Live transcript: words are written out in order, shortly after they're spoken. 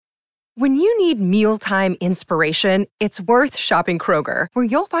When you need mealtime inspiration, it's worth shopping Kroger, where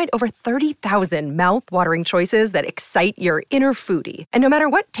you'll find over 30,000 mouth-watering choices that excite your inner foodie. And no matter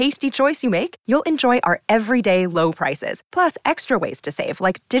what tasty choice you make, you'll enjoy our everyday low prices, plus extra ways to save,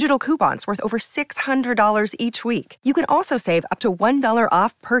 like digital coupons worth over $600 each week. You can also save up to $1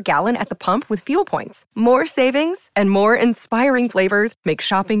 off per gallon at the pump with fuel points. More savings and more inspiring flavors make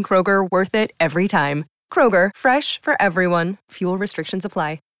shopping Kroger worth it every time. Kroger, fresh for everyone. Fuel restrictions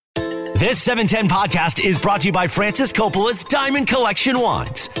apply. This 710 podcast is brought to you by Francis Coppola's Diamond Collection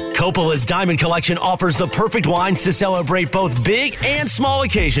Wines. Coppola's Diamond Collection offers the perfect wines to celebrate both big and small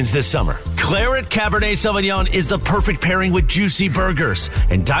occasions this summer. Claret Cabernet Sauvignon is the perfect pairing with juicy burgers.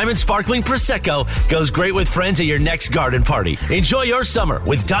 And Diamond Sparkling Prosecco goes great with friends at your next garden party. Enjoy your summer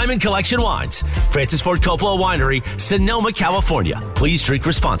with Diamond Collection Wines. Francis Ford Coppola Winery, Sonoma, California. Please drink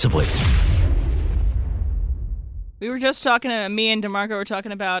responsibly. We were just talking to me and DeMarco were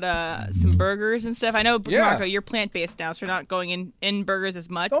talking about some burgers and stuff. I know, DeMarco, you're plant-based now, so you're not going in burgers as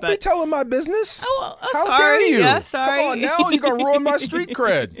much. Don't be telling my business. Oh, How sorry. dare you? Yeah, sorry. Come on now, you're going to ruin my street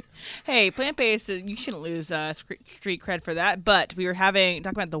cred. Hey, plant-based, you shouldn't lose street cred for that. But we were talking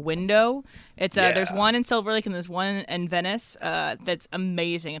about the window. It's There's one in Silver Lake and there's one in Venice that's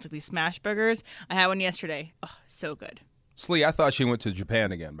amazing. It's like these smash burgers. I had one yesterday. Oh, so good. Slee, I thought she went to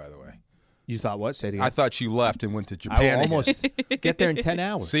Japan again, by the way. You thought what? Say it again. I thought she left and went to Japan. I will almost get there in 10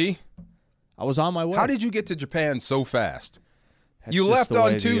 hours. See? I was on my way. How did you get to Japan so fast? That's you just left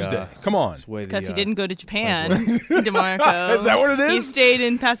on Tuesday. Come on. Because he didn't go to Japan, DeMarco. Is that what it is? He stayed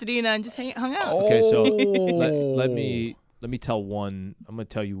in Pasadena and just hung out. Okay, so let me tell one. I'm going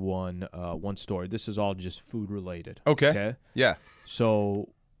to tell you one story. This is all just food related. Okay. Yeah. So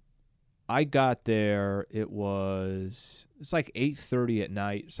I got there. It's like 8:30 at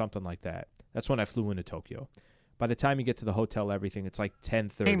night, something like that. That's when I flew into Tokyo. By the time you get to the hotel, everything, it's like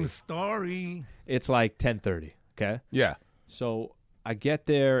 10:30. Same story. It's like 10:30. Okay. Yeah. So I get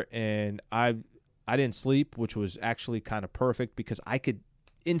there and I didn't sleep, which was actually kind of perfect because I could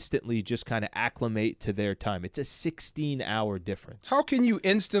instantly just kind of acclimate to their time. It's a 16-hour difference. How can you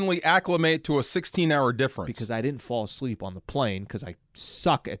instantly acclimate to a 16-hour difference? Because I didn't fall asleep on the plane because I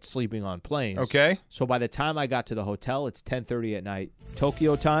suck at sleeping on planes. Okay. So by the time I got to the hotel, it's 10:30 at night,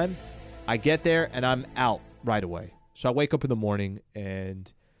 Tokyo time. I get there and I'm out right away. So I wake up in the morning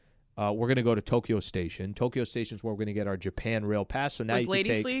and we're going to go to Tokyo Station. Tokyo Station is where we're going to get our Japan Rail Pass. So now was you can Lady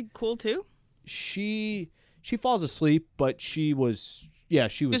take... Sleep cool too? She falls asleep, but she was... Yeah,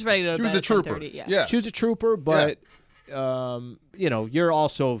 she was ready to go. She was a trooper. Yeah. She was a trooper, but you're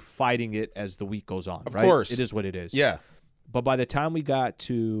also fighting it as the week goes on. Of right? course, it is what it is. Yeah. But by the time we got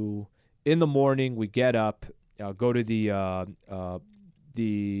to in the morning, we get up, go to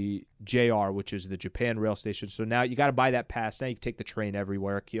the JR, which is the Japan Rail Station. So now you got to buy that pass. Now you can take the train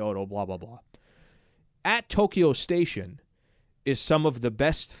everywhere, Kyoto, blah blah blah. At Tokyo Station is some of the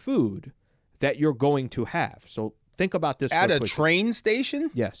best food that you're going to have. So think about this. At a train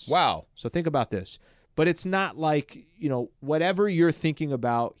station? Yes. Wow. So think about this. But it's not like, whatever you're thinking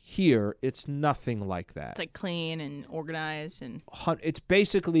about here, it's nothing like that. It's like clean and organized. And it's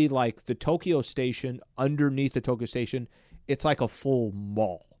basically like the Tokyo Station, underneath the Tokyo Station, it's like a full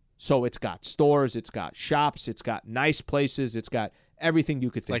mall. So it's got stores, it's got shops, it's got nice places, it's got everything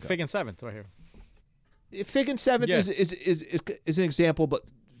you could think like of. Fig and 7th right here. Fig and 7th is an example, but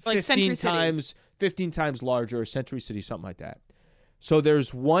like 15 times larger, Century City, something like that. So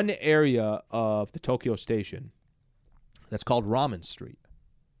there's one area of the Tokyo Station that's called Ramen Street.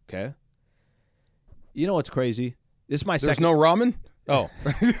 Okay? You know what's crazy? This is my There's second. no ramen? Oh.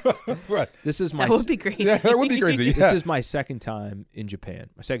 Right. This is my that would be crazy. Yeah, that would be crazy. Yeah. This is my second time in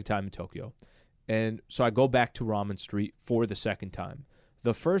Japan, my second time in Tokyo. And so I go back to Ramen Street for the second time.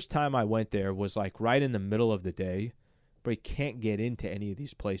 The first time I went there was like right in the middle of the day, but you can't get into any of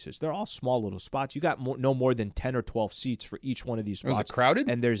these places. They're all small little spots. You got no more than 10 or 12 seats for each one of these spots. Was it crowded?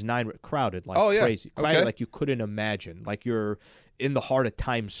 And there's 9 crowded like crazy. Okay. Crowded like you couldn't imagine. Like you're in the heart of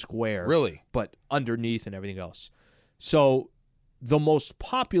Times Square. Really? But underneath and everything else. So the most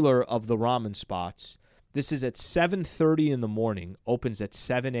popular of the ramen spots, this is at 7:30 in the morning, opens at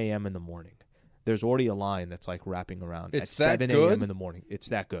 7 a.m. in the morning. There's already a line that's like wrapping around it's at that 7 a.m. good? in the morning. It's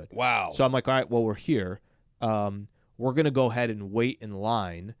that good. Wow. So I'm like, all right, well, we're here. We're going to go ahead and wait in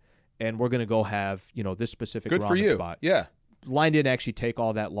line, and we're going to go have, this specific good ramen for you. spot. Yeah. Line didn't actually take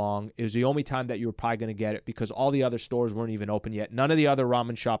all that long. It was the only time that you were probably going to get it because all the other stores weren't even open yet. None of the other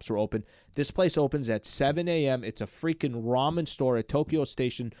ramen shops were open. This place opens at 7 a.m. It's a freaking ramen store at Tokyo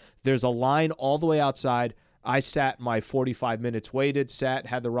Station. There's a line all the way outside. I sat my 45 minutes, waited, sat,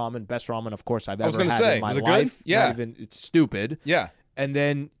 had the ramen, best ramen, of course, I've ever had in my life. Good? Yeah. It's stupid. Yeah. And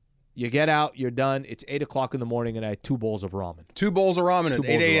then You get out, you're done. It's 8 o'clock in the morning, and I had 2 bowls of ramen. 2 bowls of ramen at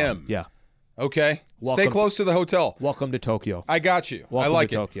 8 a.m. Yeah. Okay. Welcome, stay close to the hotel. Welcome to Tokyo. I got you. Welcome I like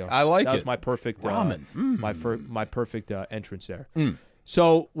to it. Tokyo. I like that it. was my perfect ramen. My perfect entrance there.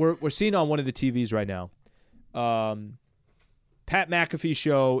 So we're seeing on one of the TVs right now. Pat McAfee's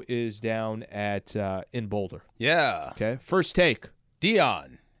show is down at in Boulder. Yeah. Okay. First Take.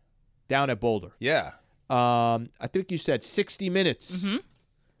 Deion. Down at Boulder. Yeah. I think you said 60 Minutes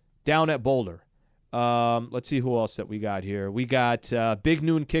down at Boulder. Let's see who else that we got here. We got Big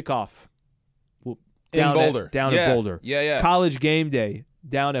Noon Kickoff In Boulder. At Boulder. Yeah. College Game Day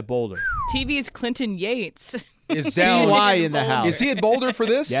down at Boulder. TV's Clinton Yates. Is down. CY in the house. Is he at Boulder for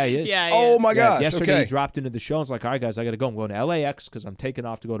this? Yeah, he is. Yeah, he Oh is. my gosh. Yesterday okay. he dropped into the show. I was like, all right, guys, I got to go. I'm going to LAX because I'm taking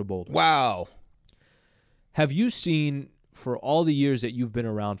off to go to Boulder. Wow. Have you seen, for all the years that you've been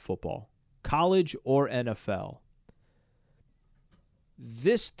around football, college or NFL,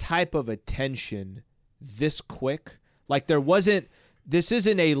 this type of attention this quick? Like this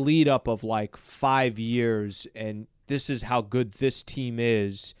isn't a lead up of like 5 years and this is how good this team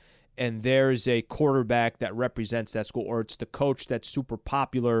is and there's a quarterback that represents that school, or it's the coach that's super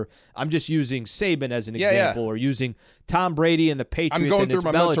popular. I'm just using Saban as an example, or using Tom Brady and the Patriots. I'm going and through it's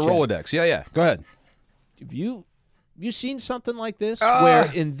my mental Belichick. Rolodex. Yeah. Go ahead. Have you seen something like this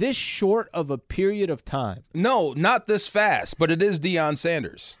where in this short of a period of time? No, not this fast, but it is Deion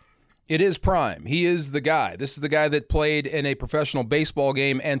Sanders. It is prime. He is the guy. This is the guy that played in a professional baseball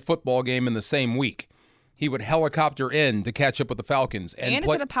game and football game in the same week. He would helicopter in to catch up with the Falcons. And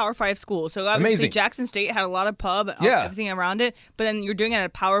it's at a Power 5 school. So obviously Amazing. Jackson State had a lot of pub, everything around it. But then you're doing it at a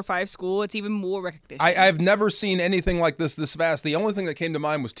Power 5 school. It's even more recognition. I've never seen anything like this fast. The only thing that came to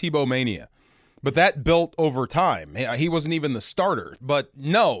mind was Tebow Mania. But that built over time. He wasn't even the starter. But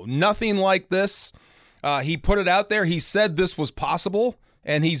no, nothing like this. He put it out there. He said this was possible,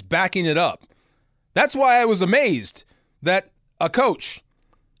 and he's backing it up. That's why I was amazed that a coach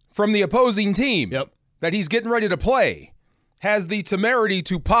from the opposing team that he's getting ready to play has the temerity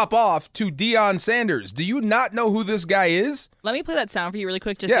to pop off to Deion Sanders. Do you not know who this guy is? Let me play that sound for you really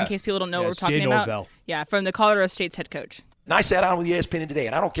quick, just in case people don't know what we're talking Jay about. Norvell. Yeah, from the Colorado State's head coach. And I sat down with ESPN today,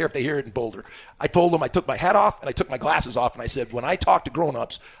 and I don't care if they hear it in Boulder. I told them I took my hat off and I took my glasses off, and I said, when I talk to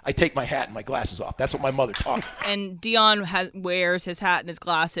grown-ups, I take my hat and my glasses off. That's what my mother taught me. And Deion wears his hat and his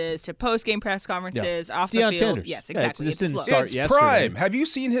glasses to post-game press conferences, off It's the Deion field. Sanders. Yes, exactly. It didn't look. start It's yesterday. prime. Have you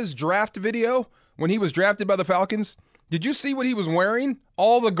seen his draft video when he was drafted by the Falcons? Did you see what he was wearing?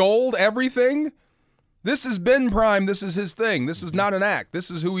 All the gold, everything? This has been prime. This is his thing. This is not an act.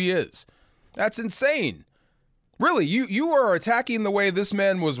 This is who he is. That's insane. Really, you are attacking the way this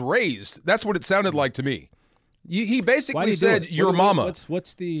man was raised. That's what it sounded like to me. He basically said, "Your mama."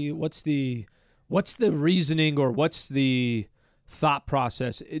 What's the reasoning, or what's the thought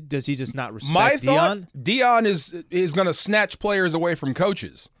process? Does he just not respect My Deion? thought, Deion is going to snatch players away from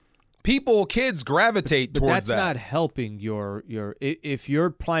coaches. Kids gravitate But towards that's that. not helping your if you're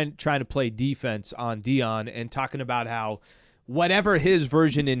trying to play defense on Deion and talking about how whatever his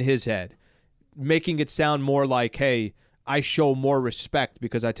version in his head, making it sound more like, hey, I show more respect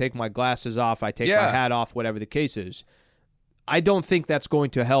because I take my glasses off, I take my hat off, whatever the case is. I don't think that's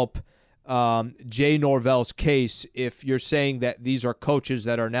going to help Jay Norvell's case if you're saying that these are coaches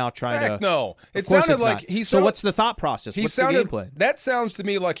that are now trying to. No. It Of course sounded it's like not. So what's the thought process? What's the game plan? That sounds to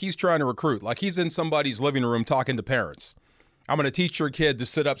me like he's trying to recruit, like he's in somebody's living room talking to parents. I'm going to teach your kid to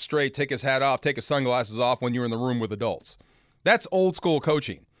sit up straight, take his hat off, take his sunglasses off when you're in the room with adults. That's old school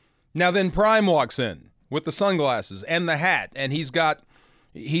coaching. Now then Prime walks in with the sunglasses and the hat, and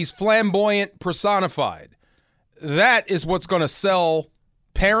he's flamboyant personified. That is what's going to sell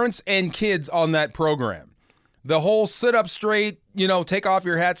parents and kids on that program. The whole sit up straight, take off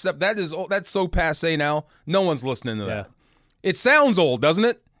your hat stuff, that's so passé now. No one's listening to that. It sounds old, doesn't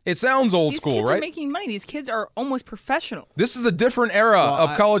it? It sounds old school, right? These kids are making money. These kids are almost professional. This is a different era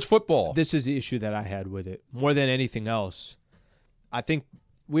of college football. This is the issue that I had with it. More than anything else, I think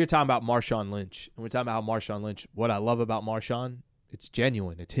we were talking about Marshawn Lynch. And we're talking about how Marshawn Lynch, what I love about Marshawn, it's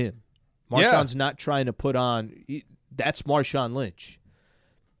genuine. It's him. Marshawn's not trying to put on, that's Marshawn Lynch.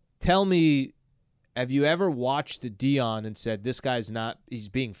 Tell me, have you ever watched Deion and said, this guy's not, he's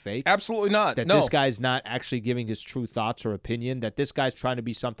being fake? Absolutely not. That this guy's not actually giving his true thoughts or opinion, that this guy's trying to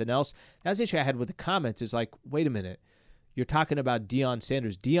be something else? That's the issue I had with the comments is like, wait a minute. You're talking about Deion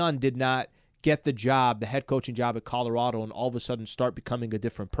Sanders. Deion did not get the job, the head coaching job at Colorado, and all of a sudden start becoming a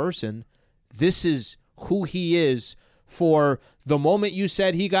different person. This is who he is for the moment you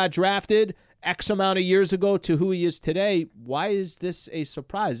said he got drafted X amount of years ago to who he is today, why is this a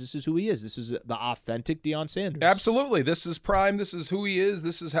surprise? This is who he is. This is the authentic Deion Sanders. Absolutely. This is prime. This is who he is.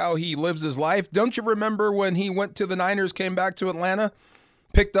 This is how he lives his life. Don't you remember when he went to the Niners, came back to Atlanta,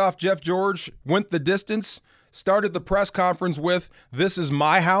 picked off Jeff George, went the distance, started the press conference with, "This is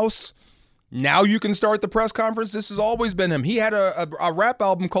my house"? Now you can start the press conference. This has always been him. He had a rap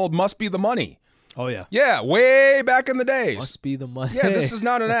album called Must Be the Money. Oh, yeah. Yeah, way back in the days. Must be the money. Yeah, this is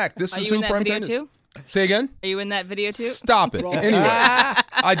not an act. This is who prime time is. Too? Say again? Are you in that video too? Stop it. Anyway,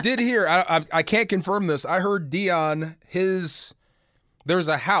 I did hear, I can't confirm this. I heard Deion, there's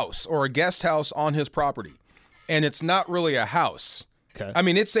a house or a guest house on his property, and it's not really a house. Okay. I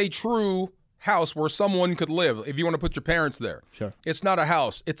mean, it's a true house where someone could live if you want to put your parents there. Sure. It's not a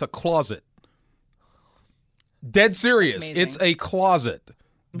house. It's a closet. Dead serious. It's a closet.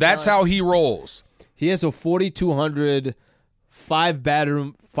 That's how he rolls. He has a 4,200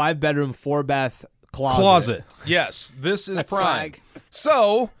 5-bedroom, 4-bath closet. Yes, this is That's prime. swag.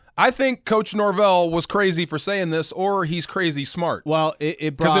 So I think Coach Norvell was crazy for saying this, or he's crazy smart. Well,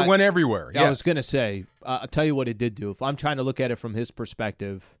 it because brought, it went everywhere. I was going to say, I'll tell you what it did do. If I'm trying to look at it from his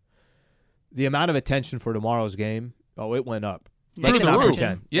perspective, the amount of attention for tomorrow's game, it went up. Through the roof.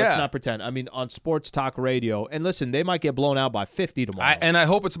 Pretend. Yeah. Let's not pretend. I mean, on sports talk radio, and listen, they might get blown out by 50 tomorrow. And I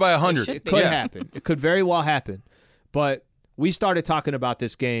hope it's by 100. It could happen. It could very well happen. But we started talking about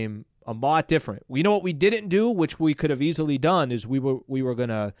this game a lot different. You know what we didn't do, which we could have easily done, is we were going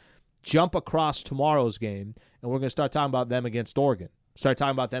to jump across tomorrow's game, and we're going to start talking about them against Oregon. Start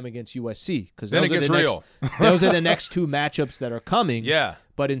talking about them against USC. Because then it gets real. Those are the next two matchups that are coming. Yeah.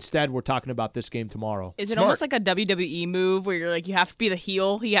 But instead, we're talking about this game tomorrow. Is it almost like a WWE move where you're like, you have to be the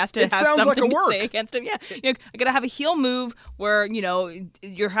heel? He has to have sounds something like a work. to say against him. Yeah, I gotta have a heel move where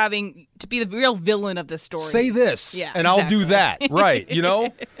you're having to be the real villain of the story. Say this, Yeah, and I'll do exactly. that.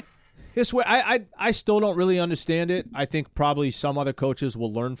 Right? This way, I still don't really understand it. I think probably some other coaches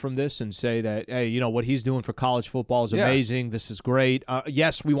will learn from this and say that, hey, what he's doing for college football is amazing. This is great.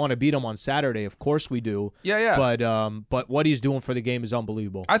 Yes, we want to beat him on Saturday. Of course we do. Yeah. But what he's doing for the game is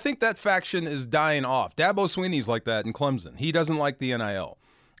unbelievable. I think that faction is dying off. Dabo Swinney's like that in Clemson. He doesn't like the NIL.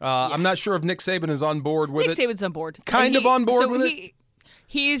 I'm not sure if Nick Saban is on board with it. Nick Saban's on board. Kind of on board with it.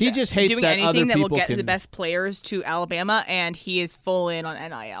 He just hates doing that other anything that will people get can- the best players to Alabama, and he is full in on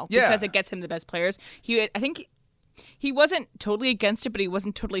NIL Yeah. because it gets him the best players. I think he wasn't totally against it, but he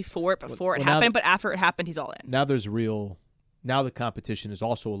wasn't totally for it before it happened. But after it happened, he's all in. Now the competition is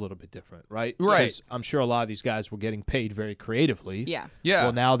also a little bit different, right? Right. Because I'm sure a lot of these guys were getting paid very creatively. Yeah.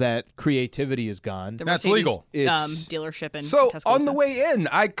 Well, now that creativity is gone, The That's Mercedes, legal. It's- dealership in So Tuscaloosa. on the way in,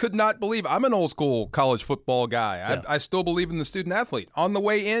 I could not believe I'm an old school college football guy. Yeah. I still believe in the student athlete. On the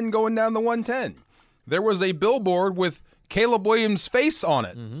way in, going down the 110, there was a billboard with Caleb Williams' face on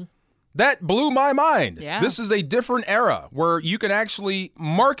it. Mm-hmm. That blew my mind. Yeah. This is a different era where you can actually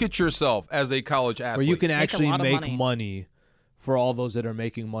market yourself as a college athlete. where you can Make a actually lot of make money. money for all those that are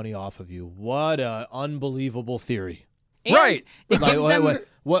making money off of you. What a unbelievable theory. And Right. It Like, gives them.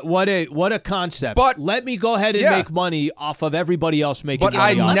 what a concept. But- let me go ahead and Yeah. make money off of everybody else making But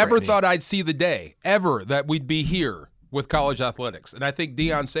money I off never of me. thought I'd see the day ever that we'd be here with college athletics. And I think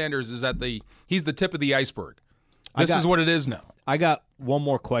Deion Sanders is he's the tip of the iceberg. This is what it is now. I got one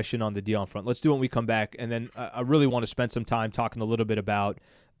more question on the Deion front. Let's do it when we come back, and then I really want to spend some time talking a little bit about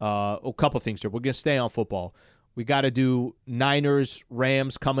a couple things here. We're going to stay on football. We got to do Niners,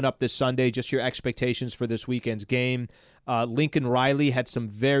 Rams coming up this Sunday, just your expectations for this weekend's game. Lincoln Riley had some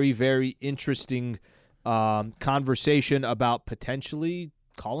very, very interesting conversation about potentially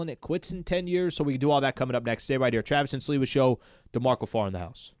calling it quits in 10 years, so we can do all that coming up next. Stay right here. Travis and Sleva Show, DeMarco Farr in the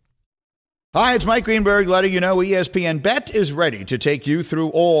house. Hi, it's Mike Greenberg letting you know ESPN Bet is ready to take you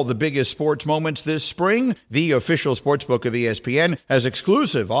through all the biggest sports moments this spring. The official sportsbook of ESPN has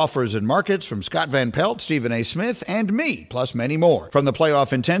exclusive offers and markets from Scott Van Pelt, Stephen A. Smith, and me, plus many more. From the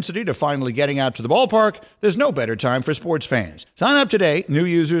playoff intensity to finally getting out to the ballpark, there's no better time for sports fans. Sign up today. New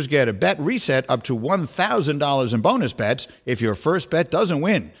users get a bet reset up to $1,000 in bonus bets if your first bet doesn't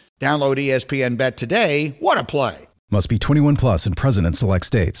win. Download ESPN Bet today. What a play. Must be 21 plus and present in select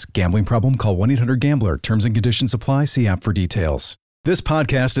states. Gambling problem? Call 1-800-GAMBLER. Terms and conditions apply. See app for details. This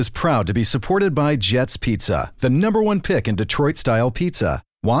podcast is proud to be supported by Jets Pizza, the #1 pick in Detroit-style pizza.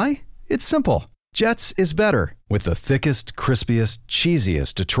 Why? It's simple. Jets is better. With the thickest, crispiest,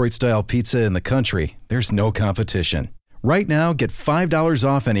 cheesiest Detroit-style pizza in the country, there's no competition. Right now, get $5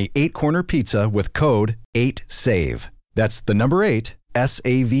 off any 8-corner pizza with code 8SAVE. That's the number 8,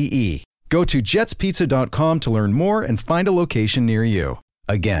 SAVE. Go to jetspizza.com to learn more and find a location near you.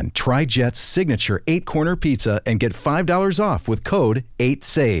 Again, try Jet's signature 8-corner pizza and get $5 off with code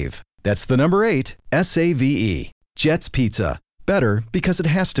 8SAVE. That's the number 8, SAVE. Jets Pizza. Better because it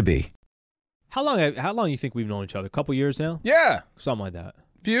has to be. How long you think we've known each other? A couple years now? Yeah. Something like that.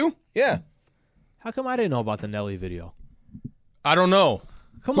 Few? Yeah. How come I didn't know about the Nelly video? I don't know.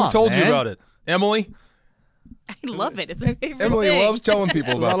 Come Who on, told you man. about it? Emily? I love it. It's my favorite Emily thing. loves telling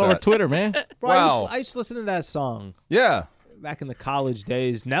people about All over that. Twitter, man. Bro, Wow. I used to listen to that song Yeah. back in the college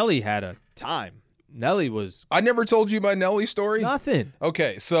days. Nelly had a time. Nelly was I never told you my Nelly story? nothing.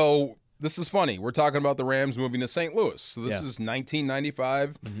 Okay, so this is funny. We're talking about the Rams moving to St. Louis. So this Yeah. is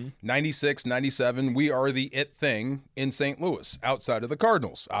 1995, 96, 97. We are the it thing in St. Louis, outside of the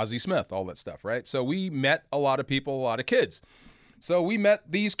Cardinals, Ozzie Smith, all that stuff, right? So we met a lot of people, a lot of kids. So we met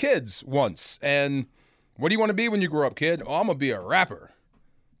these kids once. And what do you want to be when you grow up, kid? Oh, I'm going to be a rapper.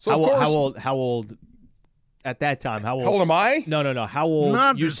 So, of course, How old at that time? How how old am I? No. How old?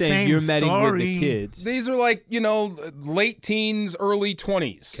 Not You're the saying same you're meeting with story. the kids. These are like, late teens, early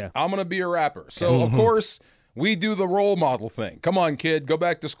 20s. Okay. I'm going to be a rapper. So, of course, we do the role model thing. Come on, kid. Go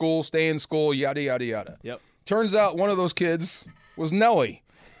back to school. Stay in school. Yada, yada, yada. Yep. Turns out one of those kids was Nelly.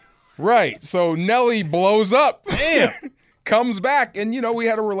 Right. So Nelly blows up. Damn. Comes back. And, we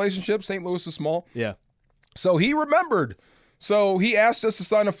had a relationship. St. Louis is small. Yeah. So he remembered. So he asked us to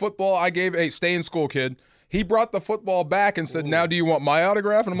sign a football. I gave, hey, stay in school, kid. He brought the football back and said, now do you want my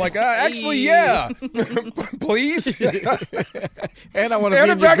autograph? And I'm like, actually, yeah. Please. And I want to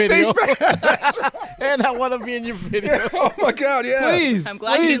be in your video. And I want to be in your video. Oh, my God, yeah. Please. I'm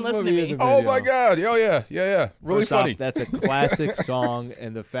glad you didn't listen to me. Oh, my God. Oh, yeah. Really First off, funny. that's a classic song,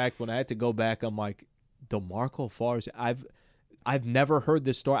 and the fact when I had to go back, I'm like, DeMarco Farrs. I've never heard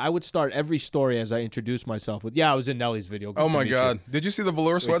this story. I would start every story as I introduce myself with, I was in Nelly's video. Good Oh, to my meet you." God. Did you see the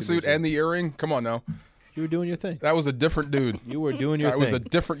velour Great to meet sweatsuit you. and the earring? Come on now. You were doing your thing. That was a different dude. You were doing your I thing. was a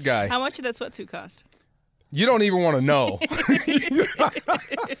different guy. How much did that sweatsuit cost? You don't even want to know.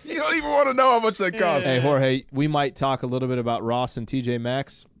 You don't even want to know how much that cost. Hey, Jorge, we might talk a little bit about Ross and TJ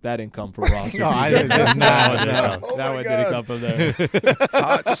Maxx. That didn't come from Ross. No, I didn't. No, That Oh, one my didn't God. come from there.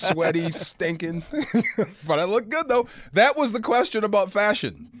 Hot, sweaty, stinking. But I look good, though. That was the question about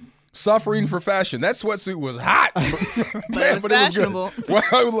fashion. Suffering for fashion. That sweatsuit was hot. But it was fashionable. Good. Well,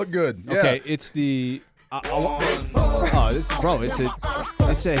 it would look good. Yeah. Okay, it's the. It's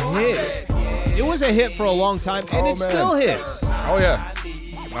a hit. It was a hit for a long time, and it man. still hits. Oh, yeah.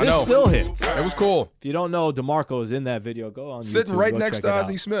 I It know. still hits. It was cool. If you don't know, DeMarco is in that video. Go on Sitting YouTube, right go next check to it out.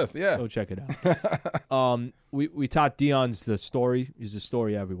 Ozzie Smith. Yeah. Go check it out. We taught Deion's the story. He's the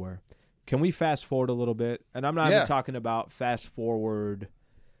story everywhere. Can we fast forward a little bit? And I'm not Yeah. even talking about fast forward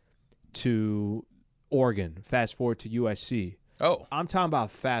to Oregon, fast forward to USC. Oh. I'm talking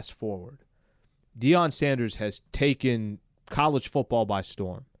about fast forward. Deion Sanders has taken college football by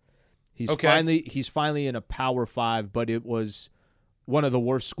storm. He's finally in a Power 5, but it was one of the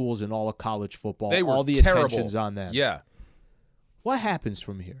worst schools in all of college football. They were all the terrible. attention's on them. Yeah. What happens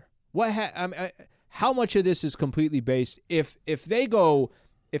from here? How much of this is completely based if they go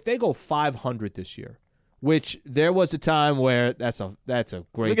 500 this year, which there was a time where that's a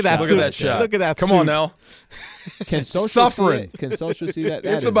great Look at that shot. Look at that shot. Look at that Come suit. on now. Can social Suffering. see it? Can social see that?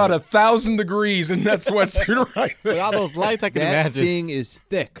 That It's is about a- 1,000 degrees in that sweatsuit right With there. all those lights, I can that imagine. thing is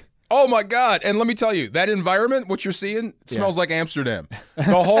thick. Oh, my God. And let me tell you, that environment, what you're seeing, it smells like Amsterdam. The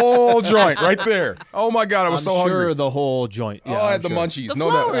whole joint right there. Oh, my God. I was I'm so sure hungry. the whole joint. Oh, Yeah, I had I'm the sure. munchies. The No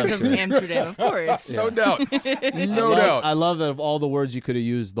doubt. flowers of Amsterdam, of course. No doubt. No I doubt. love that of all the words you could have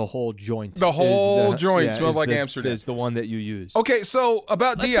used, the whole joint. The whole joint is smells like the- Amsterdam. Is the one that you use. Okay, so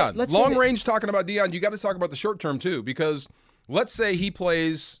about Deion. let's Long say that- range talking about Deion, you got to talk about the short term too, because let's say he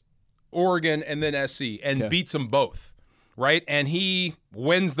plays Oregon and then SC and Okay. beats them both, right? And he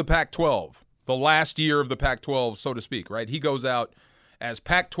wins the Pac-12, the last year of the Pac-12, so to speak, right? He goes out as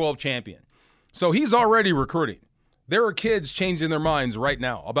Pac-12 champion. So he's already recruiting. There are kids changing their minds right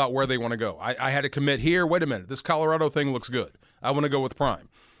now about where they want to go. I had to commit here. Wait a minute. This Colorado thing looks good. I want to go with Prime.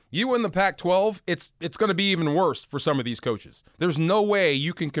 You win the Pac-12, it's going to be even worse for some of these coaches. There's no way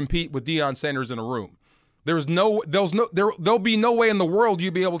you can compete with Deion Sanders in a room. There'll be no way in the world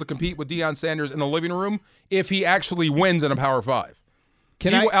you'd be able to compete with Deion Sanders in a living room if he actually wins in a Power 5. He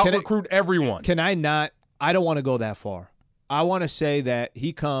will out-recruit everyone. Can I not? I don't want to go that far. I want to say that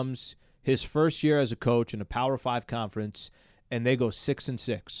he comes his first year as a coach in a Power 5 conference, and they go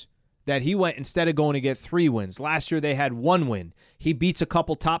 6-6. That he went, instead of going to get 3 wins. Last year they had 1 win. He beats a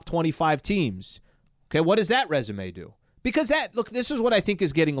couple top 25 teams. Okay, what does that resume do? Because this is what I think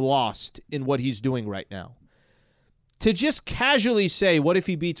is getting lost in what he's doing right now. To just casually say, what if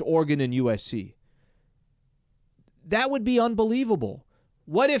he beats Oregon and USC? That would be unbelievable.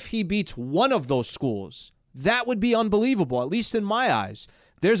 What if he beats one of those schools? That would be unbelievable, at least in my eyes.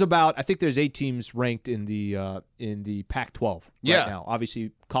 I think there's 8 teams ranked in the Pac-12 right now.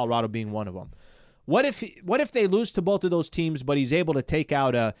 Obviously, Colorado being one of them. What if they lose to both of those teams, but he's able to take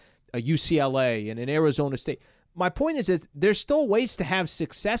out a UCLA and an Arizona State? My point is there's still ways to have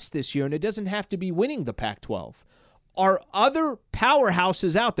success this year, and it doesn't have to be winning the Pac-12. Are other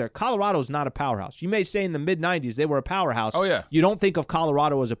powerhouses out there? Colorado's not a powerhouse. You may say in the mid-'90s they were a powerhouse. Oh, yeah. You don't think of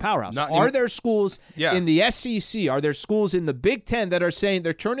Colorado as a powerhouse. Are there schools in the SEC, are there schools in the Big Ten that are saying,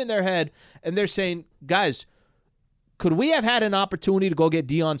 they're turning their head and they're saying, guys, could we have had an opportunity to go get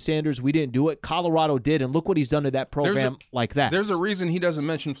Deion Sanders? We didn't do it. Colorado did, and look what he's done to that program like that. There's a reason he doesn't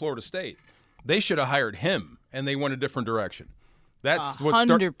mention Florida State. They should have hired him, and they went a different direction. That's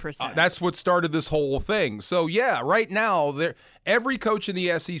 100%. That's what started this whole thing. So, yeah, right now, every coach in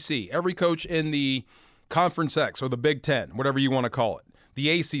the SEC, every coach in the Conference X or the Big Ten, whatever you want to call it,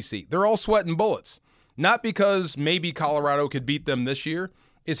 the ACC, they're all sweating bullets. Not because maybe Colorado could beat them this year,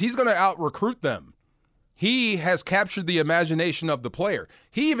 is he's going to out-recruit them. He has captured the imagination of the player.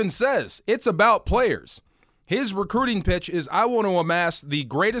 He even says it's about players. His recruiting pitch is, I want to amass the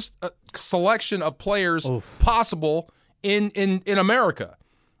greatest selection of players possible in America.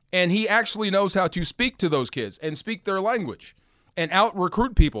 And he actually knows how to speak to those kids and speak their language and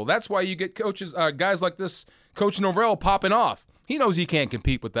out-recruit people. That's why you get coaches, guys like this, Coach Norvell, popping off. He knows he can't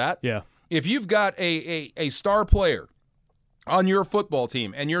compete with that. Yeah. If you've got a star player on your football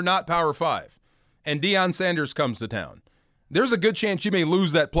team and you're not Power 5 and Deion Sanders comes to town, there's a good chance you may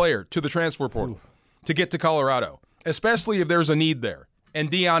lose that player to the transfer portal to get to Colorado, especially if there's a need there and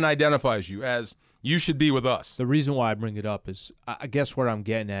Deion identifies you as you should be with us. The reason why I bring it up is, I guess what I'm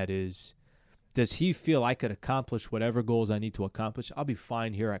getting at is, does he feel I could accomplish whatever goals I need to accomplish? I'll be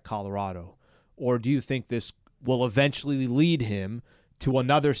fine here at Colorado. Or do you think this will eventually lead him to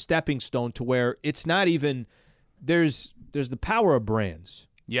another stepping stone to where it's not even – there's the power of brands.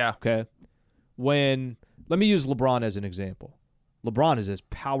 Yeah. Okay? Let me use LeBron as an example. LeBron is as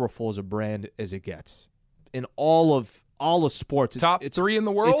powerful as a brand as it gets. In all of sports. Top 3 in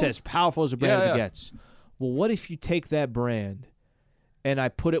the world? It's as powerful as a brand as it gets. Well, what if you take that brand and I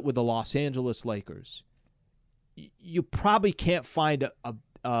put it with the Los Angeles Lakers? You probably can't find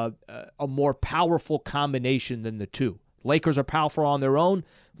a more powerful combination than the two. Lakers are powerful on their own.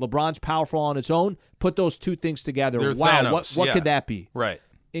 LeBron's powerful on its own. Put those two things together. They're wow, Thanos. what could that be? Right.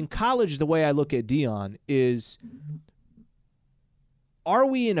 In college, the way I look at Deion is, are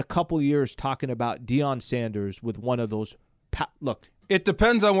we in a couple years talking about Deion Sanders with one of those look? It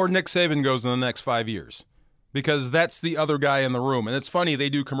depends on where Nick Saban goes in the next 5 years, because that's the other guy in the room. And it's funny, they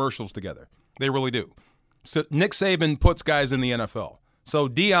do commercials together. They really do. So Nick Saban puts guys in the NFL. So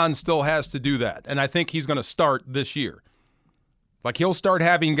Deion still has to do that. And I think he's going to start this year. Like, he'll start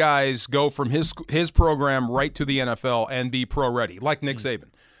having guys go from his program right to the NFL and be pro-ready, like Nick Saban.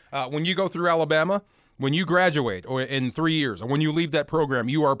 When you go through Alabama, when you graduate or in 3 years, or when you leave that program,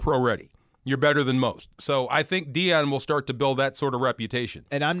 you are pro-ready. You're better than most. So I think Deion will start to build that sort of reputation.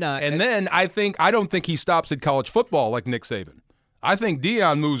 And I'm not. And then I don't think he stops at college football like Nick Saban. I think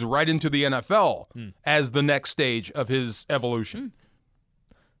Deion moves right into the NFL as the next stage of his evolution.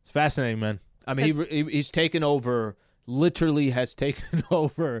 It's fascinating, man. I mean, he's taken over, literally has taken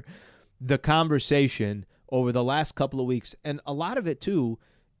over the conversation over the last couple of weeks. And a lot of it, too,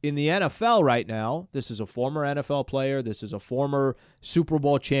 in the NFL right now, this is a former NFL player. This is a former Super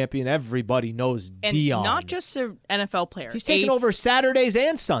Bowl champion. Everybody knows Deion. And not just an NFL player. He's taken over Saturdays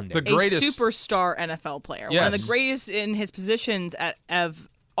and Sundays. The greatest. A superstar NFL player. Yes. One of the greatest in his positions of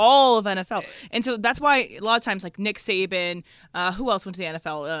all of NFL. And so that's why a lot of times, like Nick Saban, who else went to the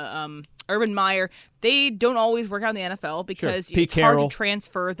NFL? Urban Meyer. They don't always work out in the NFL because it's hard to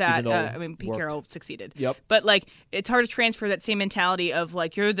transfer that. Pete Carroll succeeded. Yep. But like, it's hard to transfer that same mentality of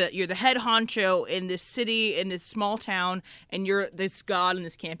like you're the head honcho in this city, in this small town, and you're this god in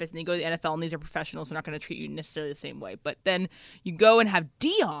this campus, and then you go to the NFL, and these are professionals. They're not going to treat you necessarily the same way. But then you go and have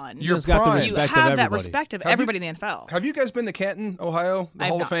Deion. You're got the prime. respect You of have that everybody. respect of everybody in the NFL. Have you guys been to Canton, Ohio, the I have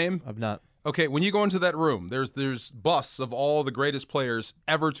Hall not. of Fame? I've not. Okay, when you go into that room, there's busts of all the greatest players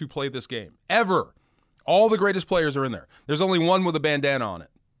ever to play this game. Ever. All the greatest players are in there. There's only one with a bandana on it.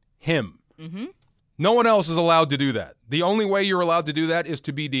 Him. Mm-hmm. No one else is allowed to do that. The only way you're allowed to do that is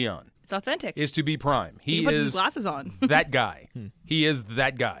to be Deion. It's authentic. Is to be prime. He put is his glasses on. that guy. He is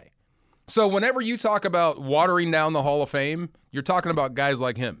that guy. So whenever you talk about watering down the Hall of Fame, you're talking about guys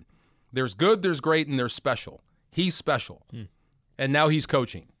like him. There's good, there's great, and there's special. He's special. And now he's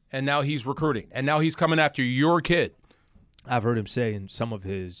coaching. And now he's recruiting. And now he's coming after your kid. I've heard him say in some of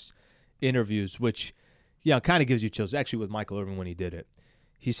his interviews, which, kind of gives you chills. Actually, with Michael Irvin when he did it.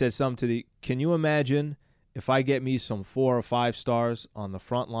 He said something can you imagine if I get me some 4 or 5 stars on the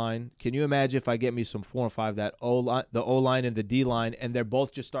front line, can you imagine if I get me some 4 or 5 that the O-line and the D-line, and they're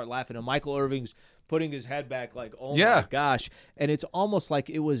both just start laughing, and Michael Irving's putting his head back like, oh my gosh. And it's almost like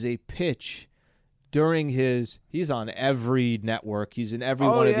it was a pitch during he's on every network. He's in every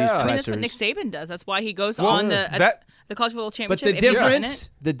one of these pressers. I mean, that's what Nick Saban does. That's why he goes on the college football championship. But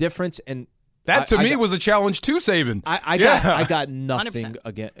the difference, and that to me was a challenge to Saban. I got nothing 100%.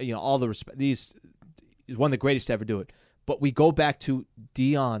 Again. All the respect. He's one of the greatest to ever do it. But we go back to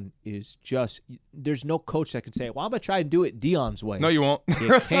Deion is just. There's no coach that can say, "Well, I'm gonna try and do it Deion's way." No, you won't.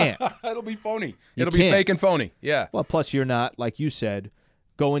 You can't. It'll be phony. It'll be fake and phony. Yeah. Well, plus you're not, like you said,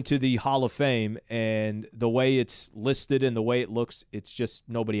 going to the Hall of Fame, and the way it's listed and the way it looks, it's just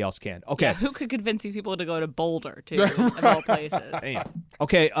nobody else can. Okay. Yeah, who could convince these people to go to Boulder, too, of all places? Damn.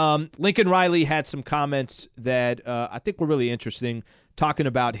 Okay, Lincoln Riley had some comments that I think were really interesting, talking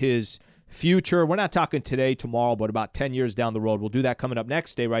about his future. We're not talking today, tomorrow, but about 10 years down the road. We'll do that coming up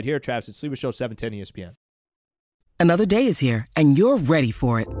next. Stay right here. Travis and Sleeper Show, 710 ESPN. Another day is here, and you're ready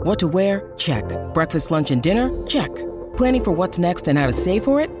for it. What to wear? Check. Breakfast, lunch, and dinner? Check. Planning for what's next and how to save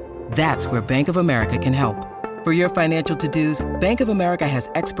for it? That's where Bank of America can help. For your financial to-dos, Bank of America has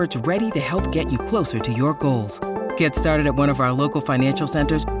experts ready to help get you closer to your goals. Get started at one of our local financial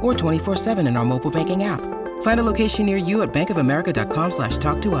centers or 24/7 in our mobile banking app. Find a location near you at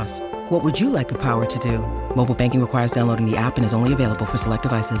bankofamerica.com/talktous. What would you like the power to do? Mobile banking requires downloading the app and is only available for select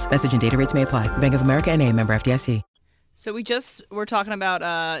devices. Message and data rates may apply. Bank of America N.A., member FDIC. So we were talking about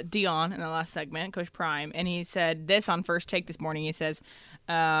Deion in the last segment, Coach Prime, and he said this on First Take this morning. He says,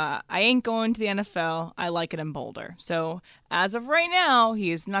 I ain't going to the NFL. I like it in Boulder. So as of right now,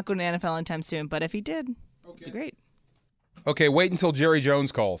 he is not going to the NFL anytime soon. But if he did, it'd be great. Okay, wait until Jerry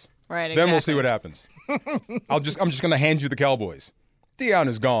Jones calls. Right, exactly. Then we'll see what happens. I'm just going to hand you the Cowboys. Deion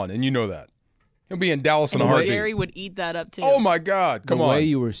is gone, and you know that. He'll be in Dallas in a heartbeat. Jerry would eat that up, too. Oh, my God. Come on. The way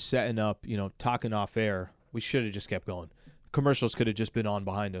you were setting up, talking off air, we should have just kept going. Commercials could have just been on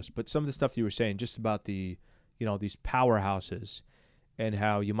behind us. But some of the stuff you were saying just about these powerhouses and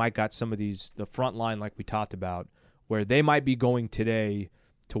how you might got some of the front line like we talked about, where they might be going today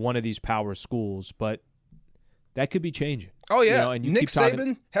to one of these power schools, but that could be changing. Oh, yeah. Nick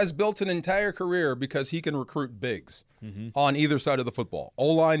Saban has built an entire career because he can recruit bigs on either side of the football.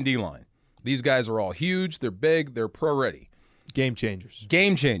 O-line, D-line. These guys are all huge. They're big. They're pro-ready. Game changers.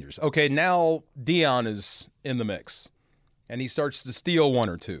 Game changers. Okay, now Deion is in the mix, and he starts to steal one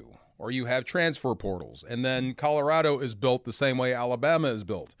or two. Or you have transfer portals, and then Colorado is built the same way Alabama is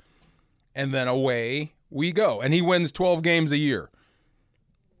built. And then away we go. And he wins 12 games a year.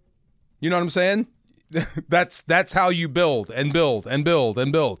 You know what I'm saying? That's how you build and build and build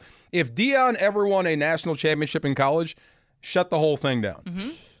and build. If Deion ever won a national championship in college, shut the whole thing down. Mm-hmm.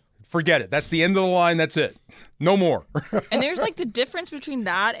 Forget it. That's the end of the line. That's it. No more. And there's the difference between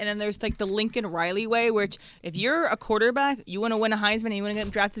that and then there's the Lincoln Riley way, which if you're a quarterback, you want to win a Heisman and you want to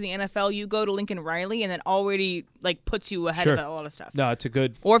get drafted in the NFL, you go to Lincoln Riley and then already puts you ahead of a lot of stuff. No, it's a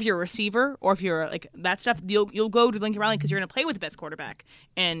good. Or if you're a receiver, or if you're that stuff, you'll go to Lincoln Riley because you're going to play with the best quarterback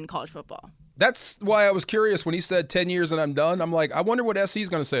in college football. That's why I was curious when he said 10 years and I'm done. I'm like, I wonder what SC's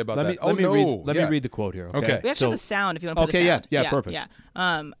going to say about that. Let me read the quote here. Okay. We actually have the sound if you want to put the sound. Yeah, perfect. Yeah.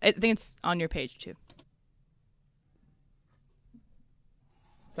 I think it's on your page too.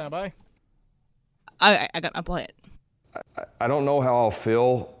 Stand by. I'll play it. I don't know how I'll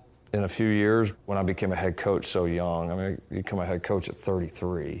feel in a few years when I became a head coach so young. I mean, I became a head coach at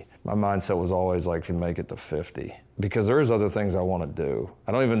 33. My mindset was always can make it to 50. Because there is other things I want to do.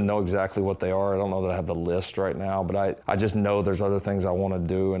 I don't even know exactly what they are. I don't know that I have the list right now, but I just know there's other things I want to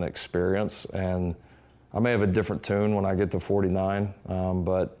do and experience. And I may have a different tune when I get to 49,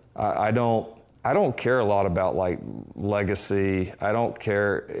 but I don't care a lot about legacy. I don't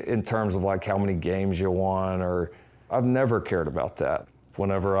care in terms of how many games you won, or I've never cared about that.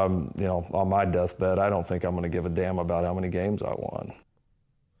 Whenever I'm on my deathbed, I don't think I'm going to give a damn about how many games I won.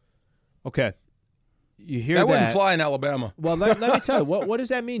 Okay. You hear that? Wouldn't fly in Alabama. Well, let me tell you, what does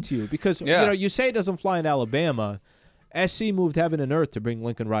that mean to you? Because you say it doesn't fly in Alabama. SC moved heaven and earth to bring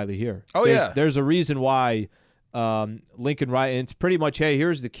Lincoln Riley here. Oh, There's a reason why Lincoln Riley, and it's pretty much, hey,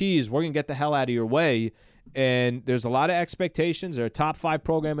 here's the keys. We're going to get the hell out of your way. And there's a lot of expectations. They're a top 5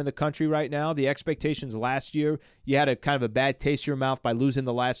 program in the country right now. The expectations last year, you had a kind of a bad taste in your mouth by losing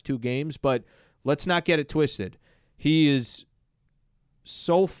the last 2 games. But let's not get it twisted. He is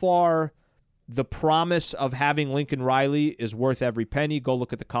so far. The promise of having Lincoln Riley is worth every penny. Go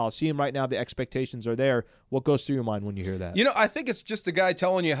look at the Coliseum right now. The expectations are there. What goes through your mind when you hear that? I think it's just a guy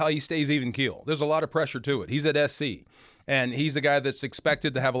telling you how he stays even keel. There's a lot of pressure to it. He's at SC. And he's a guy that's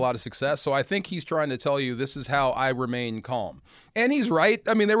expected to have a lot of success. So I think he's trying to tell you this is how I remain calm. And he's right.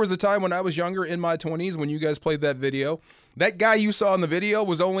 I mean, there was a time when I was younger in my 20s when you guys played that video. That guy you saw in the video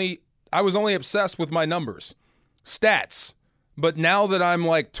I was only obsessed with my numbers, stats. But now that I'm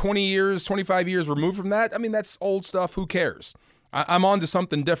like 20 years, 25 years removed from that, I mean, that's old stuff. Who cares? I'm on to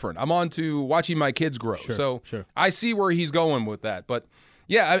something different. I'm on to watching my kids grow. Sure. I see where he's going with that. But,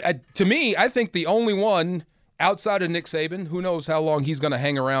 yeah, to me, I think the only one outside of Nick Saban, who knows how long he's going to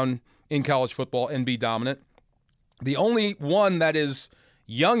hang around in college football and be dominant, the only one that is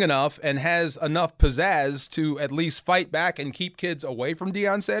young enough and has enough pizzazz to at least fight back and keep kids away from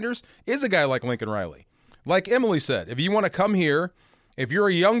Deion Sanders is a guy like Lincoln Riley. Like Emily said, if you want to come here, if you're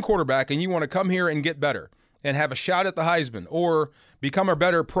a young quarterback and you want to come here and get better and have a shot at the Heisman or become a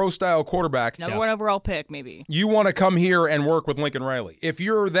better pro-style quarterback. Number one overall pick, maybe. You want to come here and work with Lincoln Riley. If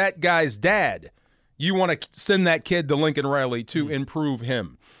you're that guy's dad, you want to send that kid to Lincoln Riley to improve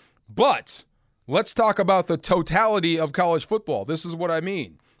him. But let's talk about the totality of college football. This is what I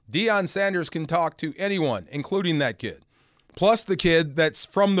mean. Deion Sanders can talk to anyone, including that kid, plus the kid that's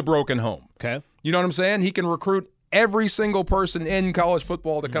from the broken home. Okay. You know what I'm saying? He can recruit every single person in college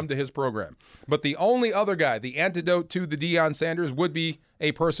football to come to his program. But the only other guy, the antidote to the Deion Sanders, would be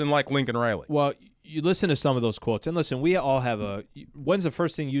a person like Lincoln Riley. Well, you listen to some of those quotes, and listen, we all have when's the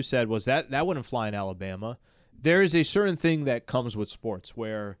first thing you said was that wouldn't fly in Alabama? There is a certain thing that comes with sports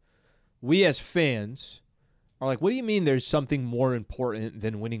where we as fans are like, what do you mean there's something more important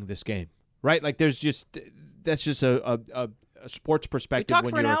than winning this game? Right? Like that's just a sports perspective. We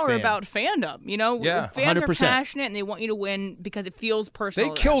talked for an hour about fandom. You know, fans 100%. are passionate and they want you to win because it feels personal.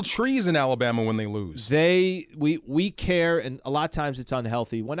 They kill trees in Alabama when they lose. We care, and a lot of times it's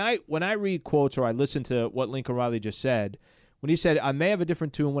unhealthy. When I read quotes or I listen to what Lincoln Riley just said, when he said, I may have a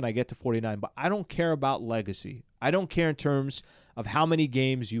different tune when I get to 49, but I don't care about legacy. I don't care in terms of how many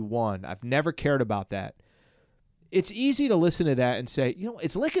games you won. I've never cared about that. It's easy to listen to that and say,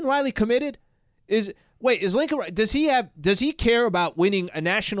 is Lincoln Riley committed? Is Lincoln? Does he care about winning a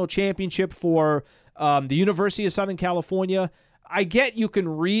national championship for the University of Southern California? I get you can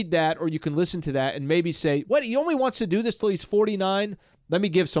read that or you can listen to that and maybe say, what, he only wants to do this till he's 49? Let me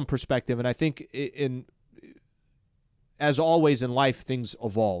give some perspective. And I think as always in life, things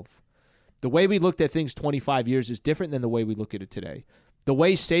evolve. The way we looked at things 25 years is different than the way we look at it today. The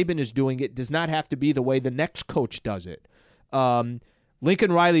way Saban is doing it does not have to be the way the next coach does it.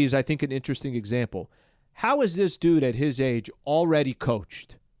 Lincoln Riley is, I think, an interesting example. How is this dude at his age already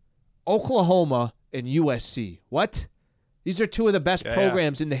coached Oklahoma and USC? What? These are two of the best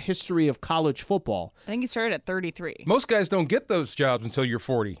programs in the history of college football. I think he started at 33. Most guys don't get those jobs until you're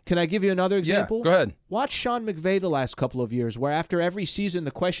 40. Can I give you another example? Yeah, go ahead. Watch Sean McVay the last couple of years, where after every season the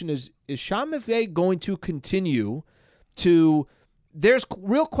question is Sean McVay going to continue to – there's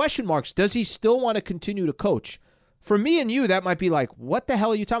real question marks. Does he still want to continue to coach? For me and you, that might be like, what the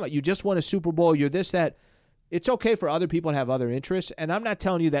hell are you talking about? You just won a Super Bowl. You're this, that. It's okay for other people to have other interests, and I'm not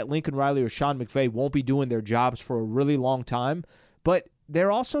telling you that Lincoln Riley or Sean McVay won't be doing their jobs for a really long time, but they're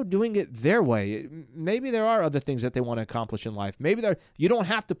also doing it their way. Maybe there are other things that they want to accomplish in life. Maybe you don't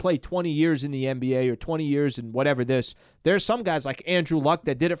have to play 20 years in the NBA or 20 years in whatever this. There's some guys like Andrew Luck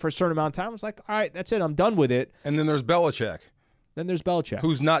that did it for a certain amount of time. It's like, all right, that's it. I'm done with it. And then there's Belichick.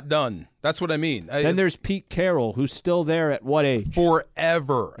 Who's not done. That's what I mean. Then there's Pete Carroll, who's still there at what age?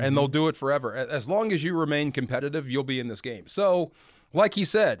 Forever. And they'll do it forever. As long as you remain competitive, you'll be in this game. So, like he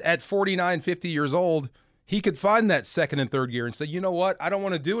said, at 49, 50 years old, he could find that second and third gear and say, you know what? I don't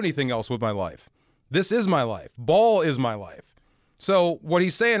want to do anything else with my life. This is my life. Ball is my life. So what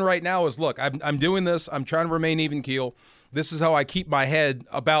he's saying right now is, look, I'm doing this. I'm trying to remain even keel. This is how I keep my head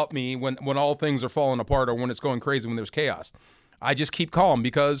about me when all things are falling apart or when it's going crazy, when there's chaos. I just keep calm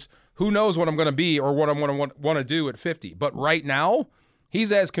because who knows what I'm going to be or what I'm going to want to do at 50. But right now,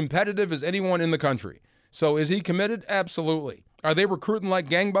 he's as competitive as anyone in the country. So is he committed? Absolutely. Are they recruiting like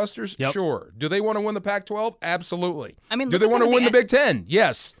gangbusters? Yep. Sure. Do they want to win the Pac-12? Absolutely. I mean, do they want to win the Big Ten?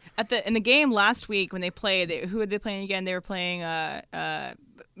 Yes. In the game last week when they played, who were they playing again? They were playing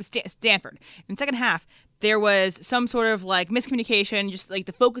Stanford. In the second half, there was some sort of like miscommunication, just like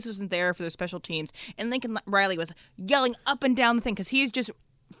the focus wasn't there for their special teams. And Lincoln Riley was yelling up and down the thing because he's just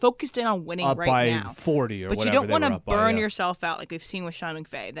focused in on winning up right by now. 40 or but whatever. You don't want to burn by, yourself out like we've seen with Sean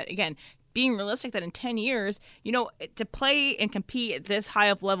McVay. That, again, being realistic that in 10 years, to play and compete at this high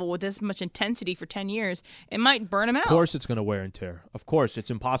of level with this much intensity for 10 years, it might burn him out. Of course it's going to wear and tear. Of course.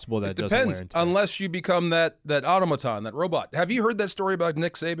 It's impossible that it doesn't wear and tear. Unless you become that automaton, that robot. Have you heard that story about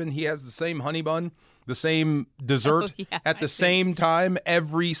Nick Saban? He has the same honey bun, the same dessert at the same time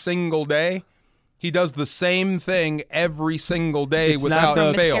every single day. He does the same thing every single day It's without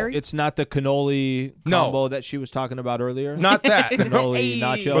not the, fail. It's not the cannoli combo that she was talking about earlier. Not that. Cannoli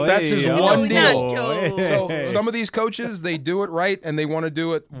nacho. But that's his one deal. Nacho. So some of these coaches, they do it right, and they want to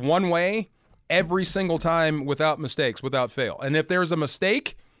do it one way every single time without mistakes, without fail. And if there's a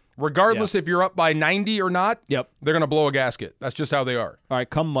mistake, regardless if you're up by 90 or not, they're going to blow a gasket. That's just how they are. All right,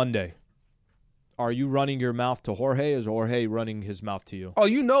 come Monday. Are you running your mouth to Jorge, or is Jorge running his mouth to you? Oh,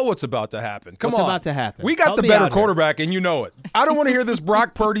 you know what's about to happen. Come What's on. about to happen? We got Help the me better out here. quarterback, and you know it. I don't want to hear this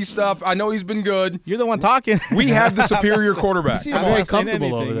Brock Purdy stuff. I know he's been good. You're the one talking. We have the superior quarterback. He seems Come very on.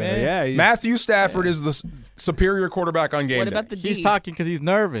 comfortable over there. man. Yeah, he's- Matthew Stafford is the superior quarterback on game What day. about the D? He's talking because he's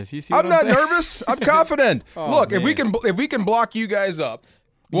nervous. You see I'm what not saying? nervous. I'm confident. Look, if we can block you guys up,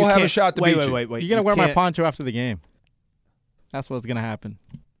 we'll have a shot to beat you. You're going to wear my poncho after the game. That's what's going to happen.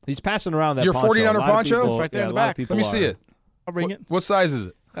 He's passing around that Your poncho. 49er A lot of poncho? people- It's right there in a the lot of back. people Let me see are. it. I'll bring it. What size is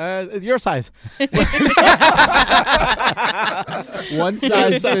it? It's your size. One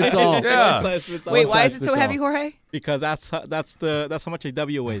size fits all. Yeah. One size fits all. Wait, One why size is it so fits heavy, all. Jorge? Because that's how much a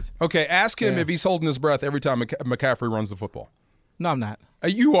W weighs. Okay, ask him if he's holding his breath every time McCaffrey runs the football. No, I'm not.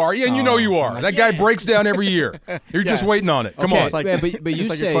 You are, and you know you are. That guy breaks down every year. You're just waiting on it. Come Okay, on. It's like- yeah, but you just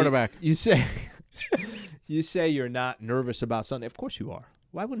like say your quarterback. You say you say you're not nervous about Sunday. Of course you are.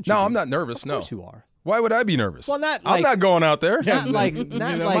 Why wouldn't you? No, be? I'm not nervous. Of No. course you are. Why would I be nervous? Well, not I'm like- not going out there. Not like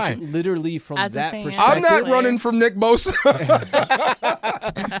Neither am I. literally from As a that fan. perspective. I'm not Player. running from Nick Bosa.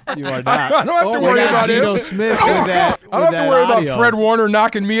 You are I not. don't have to We worry got about Geno him. Smith with that. I don't have to worry about Fred Warner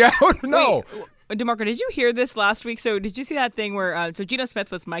knocking me out. No. DeMarco, did you hear this last week? So did you see that thing where so Geno Smith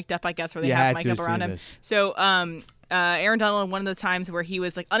was mic'd up, I guess, where they You have had mic to up see around him. this. So Aaron Donald, one of the times where he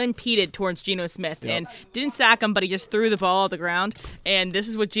was like unimpeded towards Geno Smith and didn't sack him, but he just threw the ball at the ground. And this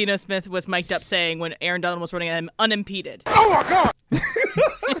is what Geno Smith was mic'd up saying when Aaron Donald was running at him unimpeded. Oh, my God.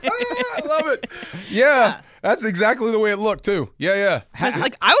 I love it. Yeah, that's exactly the way it looked, too. Yeah. Just,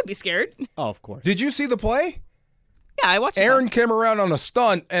 like, I would be scared. Oh, of course. Did you see the play? Yeah, I watched Aaron it. came around on a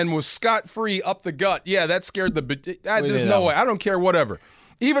stunt and was scot-free up the gut. Yeah, that scared the... there's no way. I don't care, whatever.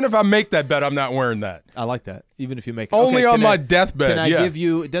 Even if I make that bet, I'm not wearing that. I like that. Even if you make it. Only Okay, on can my I- deathbed, Can I yeah. give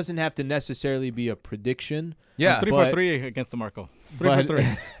you? It doesn't have to necessarily be a prediction. Yeah. 3 But- for 3 against DeMarco. 3 but- for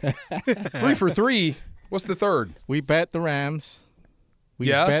 3. 3 for 3. What's the third? We bet the Rams. We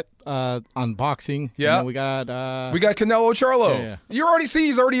Yeah. bet on boxing. Yeah. And then we got We got Canelo Charlo. Yeah.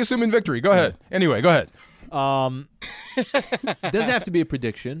 He's already assuming victory. Go ahead. Anyway, go ahead. It doesn't have to be a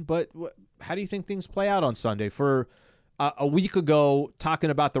prediction, but how do you think things play out on Sunday? For a week ago, talking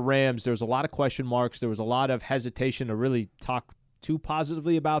about the Rams, there was a lot of question marks. There was a lot of hesitation to really talk too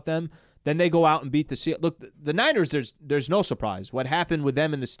positively about them. Then they go out and beat the Seahawks. Look, the Niners, there's no surprise. What happened with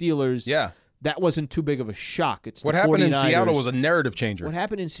them and the Steelers, that wasn't too big of a shock. It's What the happened in 49ers. Seattle was a narrative changer. What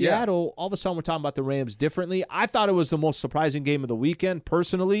happened in Seattle, all of a sudden we're talking about the Rams differently. I thought it was the most surprising game of the weekend,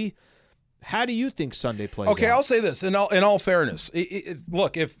 personally. How do you think Sunday plays Okay, out? I'll say this in all fairness.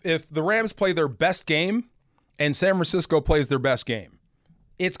 Look, if the Rams play their best game and San Francisco plays their best game,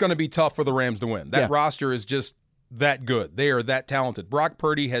 it's going to be tough for the Rams to win. That roster is just that good. They are that talented. Brock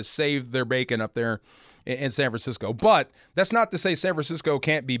Purdy has saved their bacon up there in San Francisco. But that's not to say San Francisco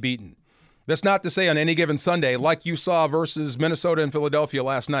can't be beaten. That's not to say on any given Sunday, like you saw versus Minnesota and Philadelphia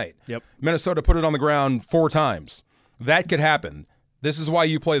last night. Yep. Minnesota put it on the ground 4 times. That could happen. This is why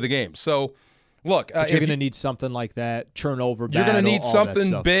you play the game. So, look. But you're going to need something like that, turnover You're going to need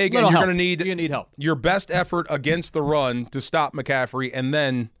something big, and you're going to need help. Your best effort against the run to stop McCaffrey, and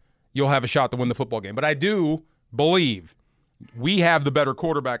then you'll have a shot to win the football game. But I do believe we have the better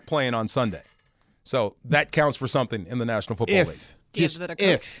quarterback playing on Sunday. So that counts for something in the National Football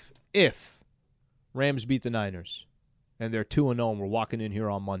League. If Rams beat the Niners and they're 2-0 and we're walking in here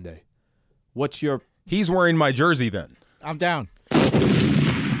on Monday, what's your... He's wearing my jersey then. I'm down.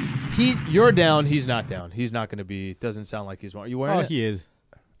 You're down. He's not down. He's not going to be... Doesn't sound like he's... Are you wearing it? He is.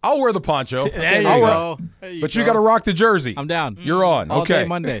 I'll wear the poncho. There you I'll go. But you got to rock the jersey. I'm down. You're on. All Okay. day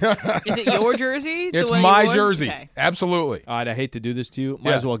Monday. Is it your jersey? The It's one my you wore? jersey. Okay. Absolutely. All right, I hate to do this to you.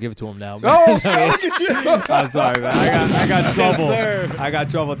 Might as well give it to him now. Oh, look at you. I'm sorry, man. I got trouble. sir. I got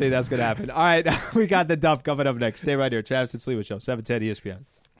trouble. I think that's going to happen. All right, we got the dump coming up next. Stay right here. Travis and Sleewa Show, 710 ESPN.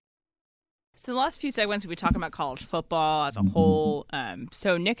 So the last few segments, we've been talking about college football as a whole.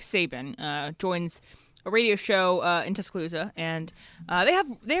 So Nick Saban joins a radio show in Tuscaloosa, and they have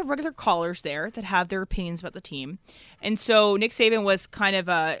regular callers there that have their opinions about the team. And so Nick Saban was kind of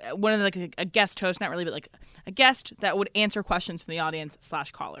one of the, a guest host, not really, but like a guest that would answer questions from the audience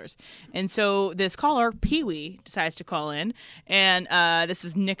 / callers. And so this caller, Pee Wee, decides to call in, and this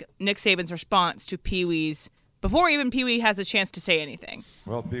is Nick Saban's response to Pee Wee's before even Pee Wee has a chance to say anything.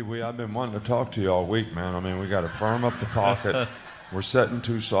 Well, Pee Wee, I've been wanting to talk to you all week, man. I mean, we got to firm up the pocket. We're setting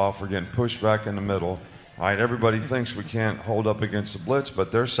too soft. We're getting pushed back in the middle. All right, everybody thinks we can't hold up against the blitz,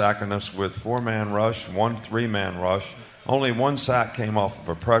 but they're sacking us with 4-man rush, 1 3-man rush. Only 1 sack came off of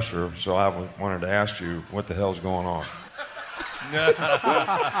a pressure, so I wanted to ask you what the hell's going on.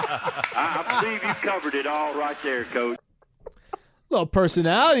 I believe you covered it all right there, Coach. Little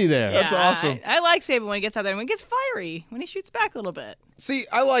personality there. That's awesome. I like Saban when he gets out there and when he gets fiery, when he shoots back a little bit. See,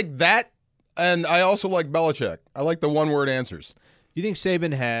 I like that, and I also like Belichick. I like the one-word answers. You think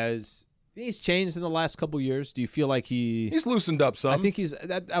Saban he's changed in the last couple of years? Do you feel like he's loosened up some? I think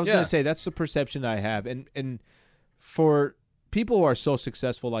I was going to say that's the perception I have. And for people who are so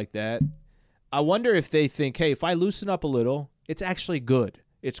successful like that, I wonder if they think, hey, if I loosen up a little, it's actually good.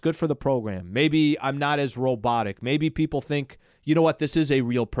 It's good for the program. Maybe I'm not as robotic. Maybe people think, you know what, this is a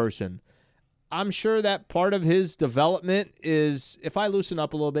real person. I'm sure that part of his development is if I loosen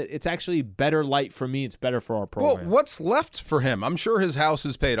up a little bit, it's actually better light for me. It's better for our program. Well, what's left for him? I'm sure his house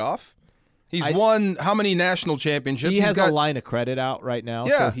is paid off. He's won how many national championships? He has a line of credit out right now,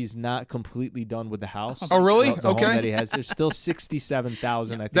 Yeah. so he's not completely done with the house. Oh, really? The home Okay. that he has. There's still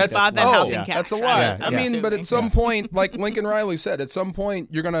 67,000, I think. That's left. that's a lot. Yeah, I mean, but at some point, like Lincoln Riley said, at some point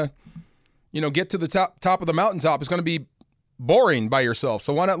you're gonna, get to the top of the mountaintop. It's gonna be boring by yourself.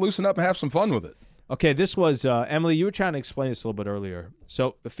 So why not loosen up and have some fun with it? Okay, this was Emily. You were trying to explain this a little bit earlier.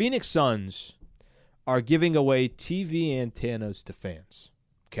 So the Phoenix Suns are giving away TV antennas to fans.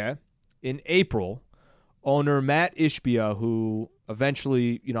 Okay, in April, owner Matt Ishbia, who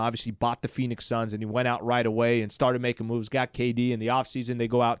eventually, obviously bought the Phoenix Suns, and he went out right away and started making moves, got KD. In the offseason, they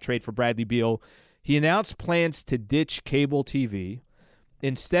go out, trade for Bradley Beal. He announced plans to ditch cable TV,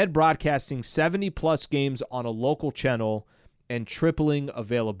 instead broadcasting 70-plus games on a local channel and tripling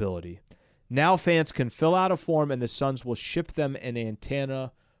availability. Now fans can fill out a form, and the Suns will ship them an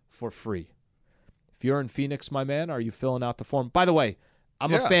antenna for free. If you're in Phoenix, my man, are you filling out the form? By the way,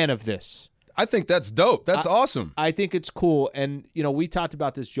 I'm a fan of this. I think that's dope. That's awesome. I think it's cool. And, we talked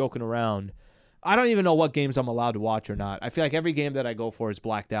about this joking around. I don't even know what games I'm allowed to watch or not. I feel like every game that I go for is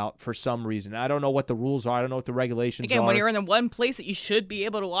blacked out for some reason. I don't know what the rules are. I don't know what the regulations are. Again, when you're in the one place that you should be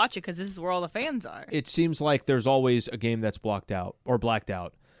able to watch it because this is where all the fans are. It seems like there's always a game that's blocked out or blacked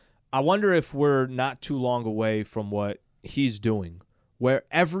out. I wonder if we're not too long away from what he's doing, where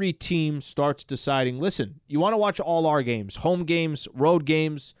every team starts deciding, listen, you want to watch all our games, home games, road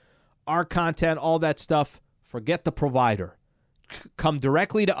games, our content, all that stuff, forget the provider. Come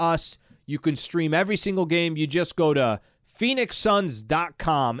directly to us. You can stream every single game. You just go to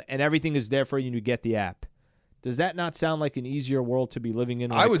phoenixsuns.com, and everything is there for you, and you get the app. Does that not sound like an easier world to be living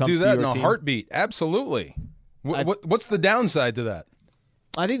in? I would do that in a heartbeat. Absolutely. What's the downside to that?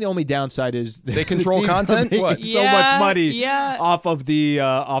 I think the only downside is they control content. What? So much money off of the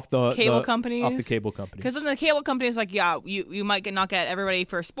cable companies. Off the cable companies. Because then the cable companies like, you might not get everybody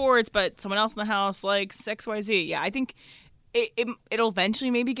for sports, but someone else in the house likes XYZ. Yeah, I think it'll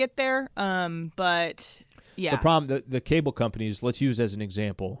eventually maybe get there. But yeah, the problem the cable companies. Let's use as an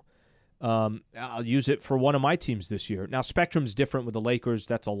example. I'll use it for one of my teams this year. Now Spectrum's different with the Lakers.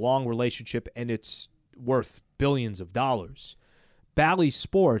 That's a long relationship, and it's worth billions of dollars. Bally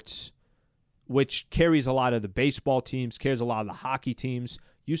Sports, which carries a lot of the baseball teams, carries a lot of the hockey teams,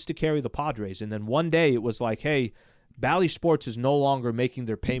 used to carry the Padres. And then one day it was like, hey, Bally Sports is no longer making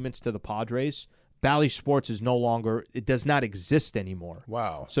their payments to the Padres. Bally Sports is it does not exist anymore.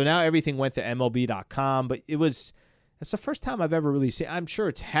 Wow. So now everything went to MLB.com, but it's the first time I've ever really seen. I'm sure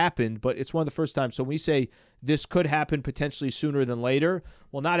it's happened, but it's one of the first times. So when we say this could happen potentially sooner than later,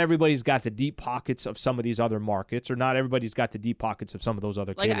 well, not everybody's got the deep pockets of some of these other markets, or not everybody's got the deep pockets of some of those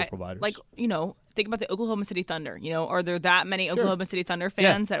other cable providers. Think about the Oklahoma City Thunder. Are there that many Oklahoma City Thunder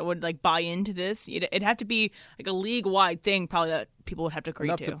fans that would buy into this? It'd have to be like a league-wide thing, probably, that people would have to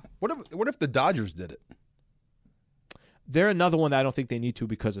agree to. What if the Dodgers did it? They're another one that I don't think they need to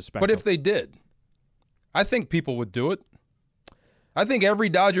because of Spectrum. But if they did, I think people would do it. I think every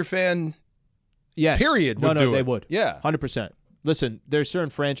Dodger fan, period, would do it. They would. Yeah. 100%. Listen, there's certain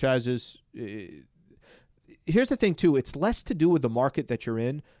franchises. Here's the thing, too. It's less to do with the market that you're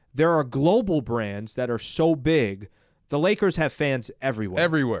in. There are global brands that are so big. The Lakers have fans everywhere.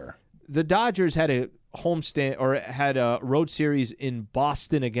 Everywhere. The Dodgers had a homestand or had a road series in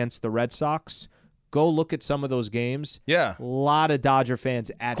Boston against the Red Sox. Go look at some of those games. Yeah. A lot of Dodger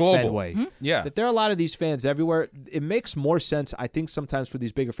fans at Fenway. Mm-hmm. Yeah. That there are a lot of these fans everywhere. It makes more sense, I think, sometimes for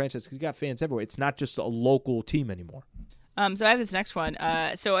these bigger franchises because you got fans everywhere. It's not just a local team anymore. So I have this next one.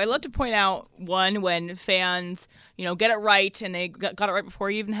 So I love to point out one when fans, get it right, and they got it right before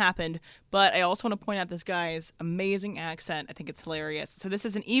it even happened. But I also want to point out this guy's amazing accent. I think it's hilarious. So this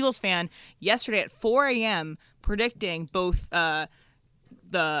is an Eagles fan yesterday at 4 a.m. predicting both the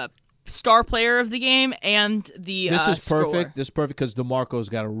star player of the game and the This is score. perfect. This is perfect because DeMarco's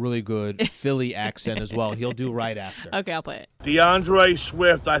got a really good Philly accent as well. He'll do right after. Okay, I'll play it. DeAndre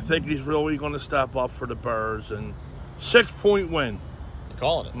Swift, I think he's really going to step up for the Birds, and 6-point win. You're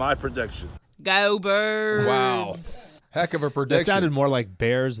calling it. My prediction. Go Birds. Wow. Heck of a prediction. That sounded more like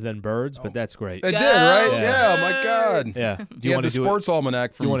Bears than Birds, but that's great. It did, right? Yeah, my God. Yeah. Do you want the sports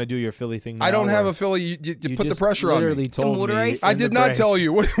almanac from... Do you want to do your Philly thing now? I don't have a Philly. You put the pressure on me. Told water me ice? I did not tell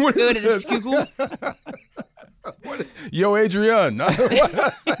you. What is this? Yo, Adrian.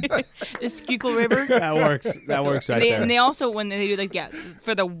 The Schuylkill River. That works. That works right there. And they also, when they do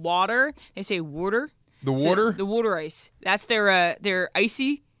for the water, they say water. The water? So the water ice. That's their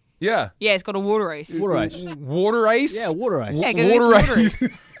icy. Yeah. Yeah, it's called a water ice. Water ice. Water ice? Yeah, water ice. Yeah, water ice.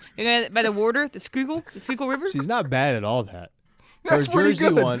 You're by the water, the Schuylkill River. She's not bad at all that. That's pretty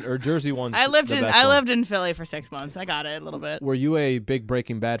good. Jersey one. I lived in Philly for 6 months. I got it a little bit. Were you a big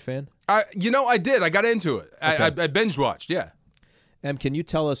Breaking Bad fan? I did. I got into it. Okay. I binge watched. Yeah. Can you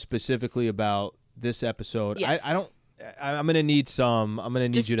tell us specifically about this episode? Yes. I'm gonna need some. I'm gonna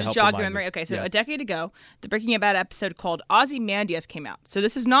need you to help. Jog your memory. Okay, so a decade ago, the Breaking Bad episode called Ozymandias came out. So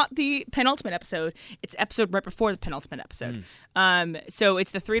this is not the penultimate episode. It's the episode right before the penultimate episode. So it's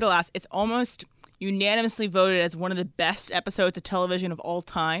the 3 to last. It's almost unanimously voted as one of the best episodes of television of all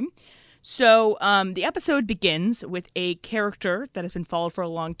time. So the episode begins with a character that has been followed for a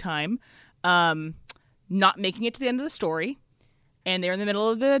long time, not making it to the end of the story, and they're in the middle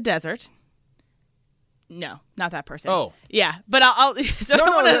of the desert. No, not that person. Oh. Yeah, but I'll so no, I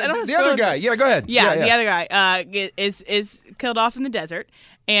don't wanna the other guy. Yeah, go ahead. Yeah, the other guy is killed off in the desert,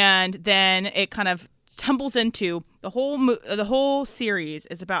 and then it kind of tumbles into the whole series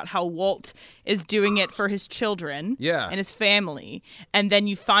is about how Walt is doing it for his children and his family, and then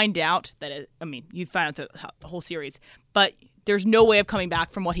you find out that you find out the whole series, but there's no way of coming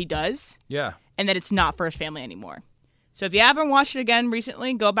back from what he does. Yeah, and that it's not for his family anymore. So if you haven't watched it again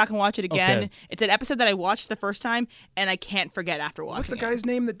recently, go back and watch it again. Okay. It's an episode that I watched the first time, and I can't forget after watching it. What's the guy's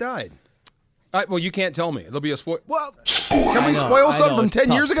name that died? Well, you can't tell me. It'll be a spoil. Well, can we spoil something from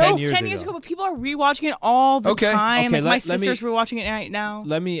 10 years ago? 10 years ago, but people are rewatching it all the time. Okay, my sister's rewatching it right now.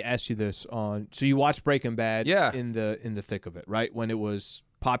 Let me ask you this: so you watched Breaking Bad? Yeah. In the thick of it, right? When it was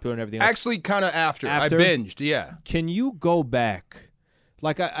popular and everything else? Actually, kind of after. I binged. Yeah. Can you go back?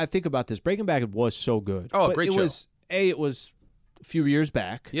 Like I think about this. Breaking Bad was so good. Oh, great show. It was a few years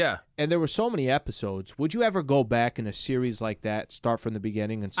back. Yeah. And there were so many episodes. Would you ever go back in a series like that, start from the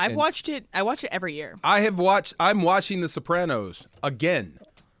beginning? I've watched it. I watch it every year. I'm watching The Sopranos again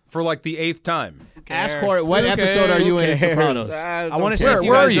for like the 8th time. Ask Corey, what episode are you in Sopranos? I want to see if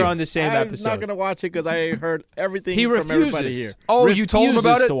you guys are on the same episode. I'm not going to watch it because I heard everything from everybody here. Oh, you told him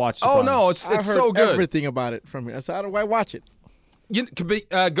about it? To watch oh, no, it's so good. Everything about it from here. So how do I watch it? Go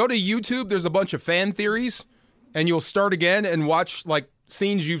to YouTube. There's a bunch of fan theories. And you'll start again and watch like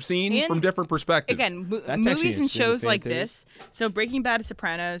scenes you've seen from different perspectives. Again, movies and shows like this. So Breaking Bad,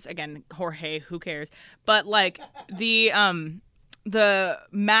 Sopranos. Again, Jorge, who cares? But like the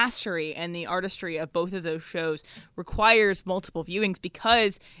mastery and the artistry of both of those shows requires multiple viewings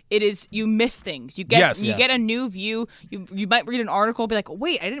because you miss things. You get a new view. You might read an article, be like,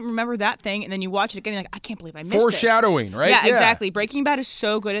 wait, I didn't remember that thing, and then you watch it again, and you're like, I can't believe I missed foreshadowing, right? Yeah, exactly. Breaking Bad is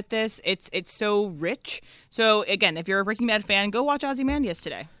so good at this. It's so rich. So again, if you're a Breaking Bad fan, go watch Ozymandias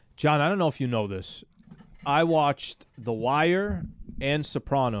today. John, I don't know if you know this. I watched The Wire and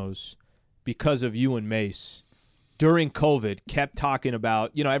Sopranos because of you and Mace. During COVID, kept talking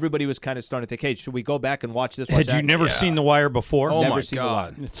about, everybody was kind of starting to think, hey, should we go back and watch this? Had you never seen The Wire before? Oh, never my seen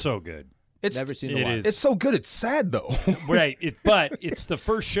God. The Wire. It's so good. Never seen The Wire. It's so good. It's sad, though. Right. But it's the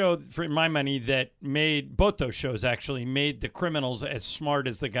first show, for my money, that made, both those shows actually, made the criminals as smart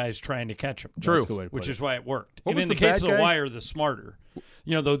as the guys trying to catch them. True. Which is why it worked. What and was in the the case bad of The guy? Wire, the smarter.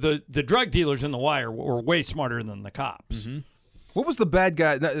 The drug dealers in The Wire were way smarter than the cops. Mm-hmm. What was the bad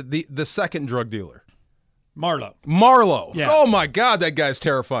guy, the second drug dealer? Marlowe. Yeah. Oh, my God, that guy's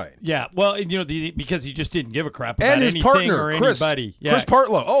terrifying. Yeah. Well, because he just didn't give a crap about and his anything partner, or Chris, anybody. Yeah. Chris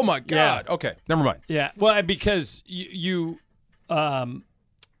Partlow. Oh, my God. Yeah. Okay, never mind. Yeah. Well, because Avon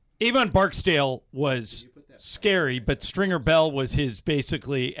Barksdale was scary, but Stringer Bell was his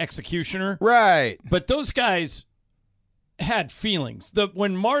basically executioner. Right. But those guys had feelings.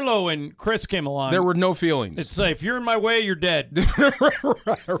 When Marlo and Chris came along, There were no feelings. it's like, if you're in my way, you're dead.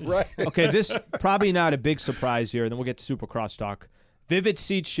 right. Okay, this probably not a big surprise here, and then we'll get to Super Crosstalk. Vivid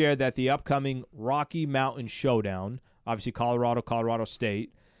Seats shared that the upcoming Rocky Mountain Showdown, obviously Colorado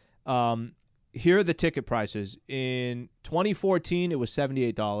State, here are the ticket prices. In 2014, it was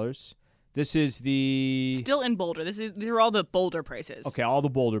 $78. This is the... Still in Boulder. These are all the Boulder prices. Okay, all the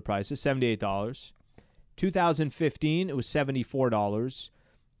Boulder prices, $78. 2015, it was $74.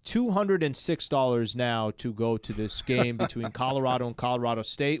 $206 now to go to this game between Colorado and Colorado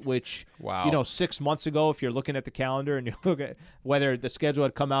State, which, 6 months ago, if you're looking at the calendar and you look at whether the schedule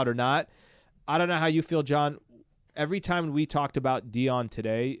had come out or not, I don't know how you feel, John. Every time we talked about Deion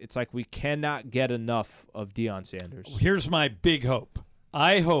today, it's like we cannot get enough of Deion Sanders. Here's my big hope.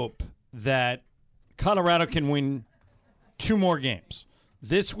 I hope that Colorado can win 2 more games.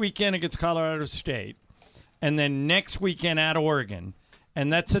 This weekend against Colorado State, and then next weekend at Oregon.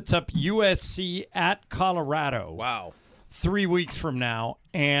 And that sets up USC at Colorado. Wow. 3 weeks from now.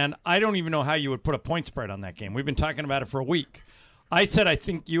 And I don't even know how you would put a point spread on that game. We've been talking about it for a week. I said I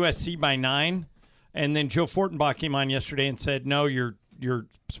think USC by 9. And then Joe Fortenbach came on yesterday and said, no, your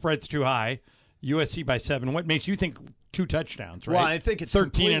spread's too high. USC by 7. What makes you think 2 touchdowns, right? Well, I think it's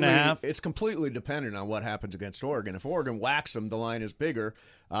 13 and a half. It's completely dependent on what happens against Oregon. If Oregon whacks them, the line is bigger.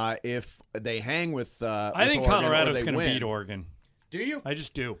 If they hang with I think Oregon, Colorado's going to beat Oregon. Do you? I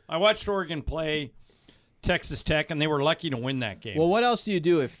just do. I watched Oregon play Texas Tech, and they were lucky to win that game. Well, what else do you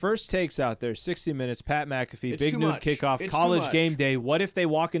do if First Take's out there, 60 minutes, Pat McAfee, It's big too noon much. kickoff, It's college too much. game day? What if they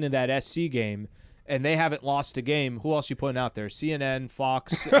walk into that SC game and they haven't lost a game? Who else you putting out there? CNN,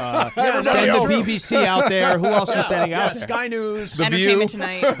 Fox, send the BBC out there. Who else you sending out there? Sky News, The Entertainment View.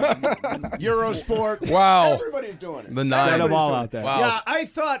 Tonight. Eurosport. Wow. Everybody's doing it. The 9. Send them all out there. Wow. Yeah,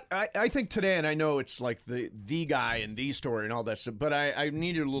 I think today, and I know it's like the guy and the story and all that stuff, but I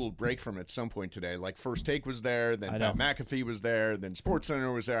needed a little break from it at some point today. Like First Take was there, then Pat McAfee was there, then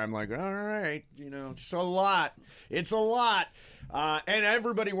SportsCenter was there. I'm like, all right, it's a lot. It's a lot. And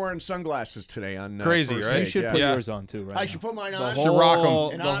everybody wearing sunglasses today on Crazy, First right? You Take. should Yeah. put yours on, too, right I now. should put mine The on. whole- Should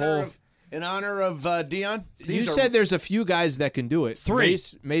rock 'em. In honor of Deion. You said there's a few guys that can do it. 3.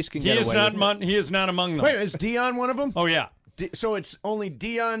 Mace can He get is away not. with it. He is not among them. Wait, is Deion one of them? Oh yeah. So it's only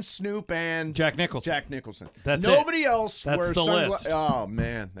Deion, Snoop, and Jack Nicholson. Jack Nicholson. That's Nobody else That's wears the sunglasses. list. Oh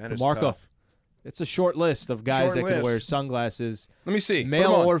man, that is DeMarco. tough. It's a short list of guys Short that can list. wear sunglasses. Let me see. Male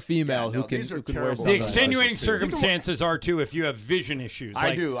Put 'em on. or female Yeah, no, who can these are wear terrible. The sunglasses. extenuating too. circumstances are too if you have vision issues. I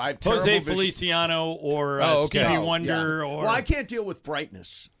like do. I have Jose terrible vision. Feliciano or Oh, okay. Stevie Oh, Wonder Yeah. or Well, I can't deal with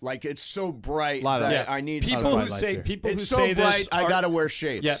brightness. Like it's so bright Lot of- that Yeah. I need people some- who lights say here. people It's who so say bright. this. I are- gotta wear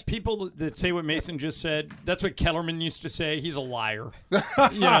shades. Yeah, people that say what Mason just said. That's what Kellerman used to say. He's a liar. He just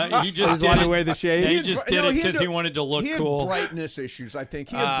Just wanted did to wear it. the shades? He had just br- did no, it because had- he wanted to look he had cool. brightness issues. I think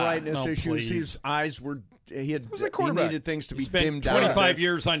he had brightness no, issues. please. His eyes were. He was a quarterback. needed things to be Spent dimmed down. 25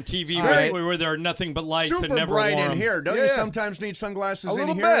 years on TV Right. where there are nothing but lights Super and never bright wore in 'em. here. Don't you Yeah. sometimes need sunglasses A in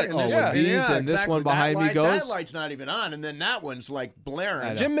little here? bit. And Oh, this with one- these yeah, and this exactly. one behind me That goes- light's not even on, and then that one's like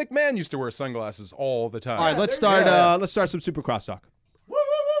blaring. Jim McMahon used to wear sunglasses all the time. All right, let's start some Super Crosstalk.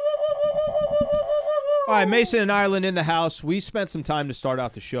 All right, Mason and Ireland in the house. We spent some time to start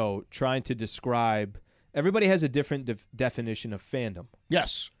out the show trying to describe. Everybody has a different definition of fandom.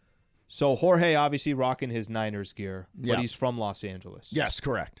 Yes. So Jorge obviously rocking his Niners gear, Yeah. but he's from Los Angeles. Yes,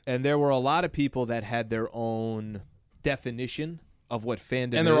 correct. And there were a lot of people that had their own definition of what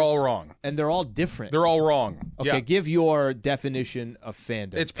fandom is. And they're all wrong. And they're all different. They're all wrong. Okay, Yeah. give your definition of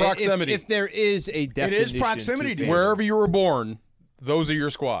fandom. It's proximity. If there is a definition. proximity to fandom. Wherever you were born, those are your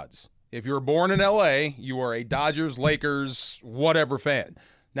squads. If you were born in L.A., you are a Dodgers, Lakers, whatever fan.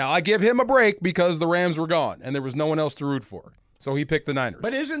 Now, I give him a break because the Rams were gone and there was no one else to root for. So he picked the Niners.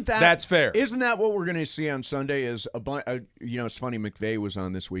 But that's fair? Isn't that what we're going to see on Sunday? Is it's funny. McVay was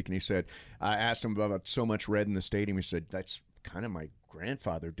on this week, and he said, I asked him about so much red in the stadium. He said, that's kind of my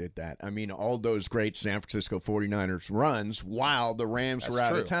grandfather did that. I mean, all those great San Francisco 49ers runs while the Rams were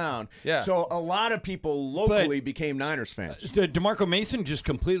out true. of town. Yeah. So a lot of people locally became Niners fans. DeMarco Mason just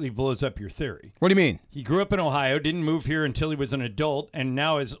completely blows up your theory. What do you mean? He grew up in Ohio, didn't move here until he was an adult, and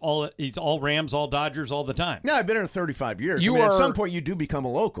now he's all Rams, all Dodgers, all the time. Yeah, I've been here 35 years. You at are- some point, you do become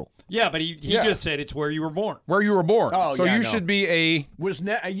a local. Yeah, but he just said it's where you were born. Where you were born. Oh, so yeah, you no. should be a.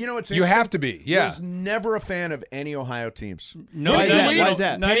 It's You have to be. Yeah. Was never a fan of any Ohio teams. No, Why is that? not- Why is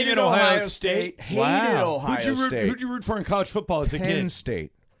that? Not Hated even Ohio State. Hated Wow. Ohio State. Who'd you root for in college football as a Penn kid?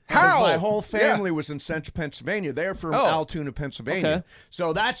 State. How? My whole family was in Central Pennsylvania. They're from Altoona, Pennsylvania. Okay.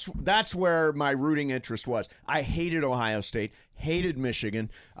 So that's where my rooting interest was. I hated Ohio State. Hated Michigan.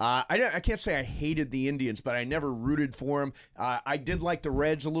 I can't say I hated the Indians, but I never rooted for them. I did like the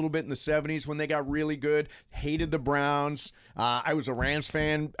Reds a little bit in the 70s when they got really good. Hated the Browns. I was a Rams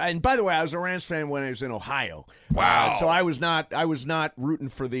fan. And by the way, I was a Rams fan when I was in Ohio. Wow. So I was not rooting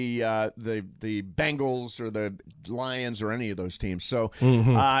for the Bengals or the Lions or any of those teams. So,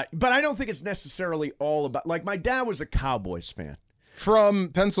 but I don't think it's necessarily all about, like, my dad was a Cowboys fan. From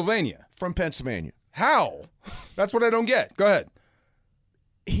Pennsylvania. How? That's what I don't get. Go ahead.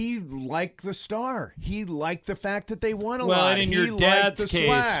 He liked the star. He liked the fact that they won a well, lot. and in he your dad's case,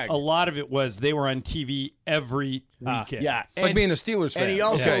 swag. a lot of it was they were on TV every weekend. Yeah, It's like being a Steelers fan. And he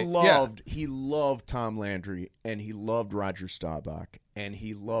also Okay. he loved Tom Landry, and he loved Roger Staubach, and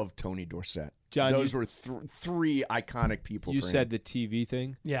he loved Tony Dorsett. John, those were three iconic people. You for said him. the TV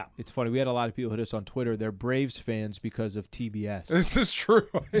thing. Yeah, it's funny. We had a lot of people hit us on Twitter. They're Braves fans because of TBS. This is true.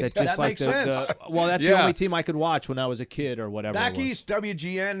 That That makes sense. Well, that's the only team I could watch when I was a kid or whatever. Back it was. east,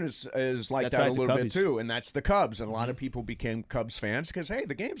 WGN is like That's that right, a the little bit Cubbies. too, and that's the Cubs. And a lot of people became Cubs fans because hey,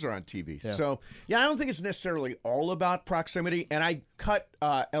 the games are on TV. Yeah. So yeah, I don't think it's necessarily all about proximity. And I cut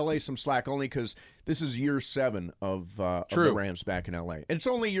LA some slack only because this is year 7 of the Rams back in LA. It's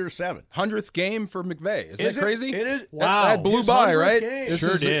only year 7. 100th game for McVay. Isn't Is that it? crazy? It is. Wow. That blew His by, 100th right? game. This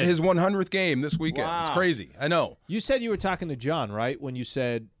Sure is did. his 100th game this weekend. Wow. It's crazy. I know. You said you were talking to John, right? When you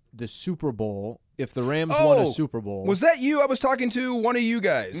said the Super Bowl, if the Rams won a Super Bowl. Was that you? I was talking to one of you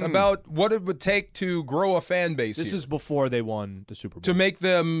guys about what it would take to grow a fan base This here, is before they won the Super Bowl. to make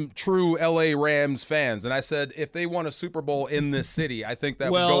them true LA Rams fans. And I said, if they won a Super Bowl in this city, I think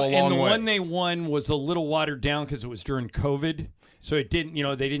that would go a long and the way. one they won was a little watered down because it was during COVID, so it didn't.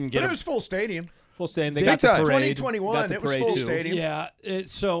 They didn't get. But it was full stadium. Full stadium. They Big got the time. parade. 2021, Got the it was parade, full too. stadium. Yeah.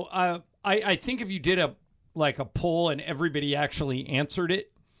 So I think if you did a poll and everybody actually answered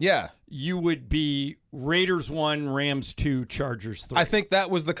it, Yeah. you would be Raiders 1, Rams 2, Chargers 3. I think that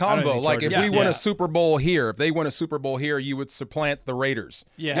was the I don't combo. think Like, if Chargers- we won Yeah. a Super Bowl here, if they won a Super Bowl here, you would supplant the Raiders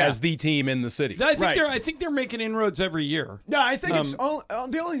as the team in the city. I think they're making inroads every year. No, I think it's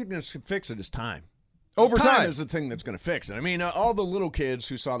the only thing that's going to fix it is time. Over time is the thing that's going to fix it. I mean, all the little kids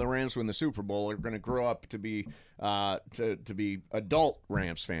who saw the Rams win the Super Bowl are going to grow up to be to be adult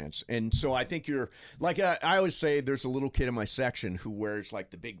Rams fans, and so I think you're like I always say. There's a little kid in my section who wears like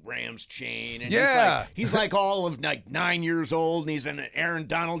the big Rams chain, and he's like all of like 9 years old, and he's in an Aaron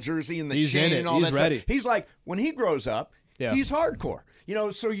Donald jersey and the He's chain in it. and all He's that ready. stuff. He's like when he grows up, he's hardcore.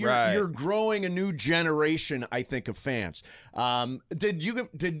 So you're growing a new generation, I think, of fans. Did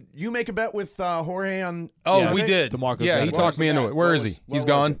you make a bet with Jorge on? Oh, Sunday? we did. DeMarco's Yeah, got he it. talked me into it. Where is he? He's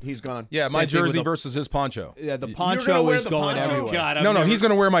gone? He's gone. Yeah, my Same thing with jersey the- versus his poncho. Yeah, the gonna poncho wear is the going poncho? everywhere. God, No, he's going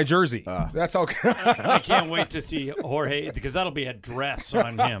to wear my jersey. That's how. I can't wait to see Jorge because that'll be a dress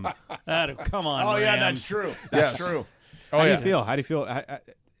on him. Come on. Oh yeah, Rams. that's true. That's Yes. true. How do you feel? How do you feel?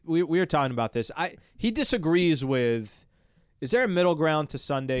 We were talking about this. He disagrees with. Is there a middle ground to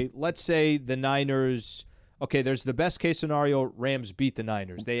Sunday? Let's say the Niners. Okay, there's the best case scenario. Rams beat the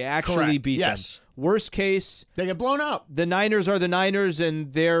Niners. They actually Correct. beat Yes. them. Worst case, They get blown out. the Niners are the Niners,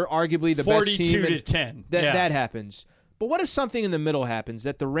 and they're arguably the best team. 42-10. That happens. But what if something in the middle happens?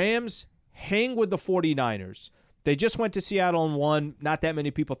 That the Rams hang with the 49ers. They just went to Seattle and won. Not that many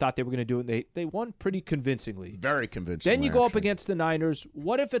people thought they were going to do it. They won pretty convincingly. Very convincing. Then you go up actually. against the Niners.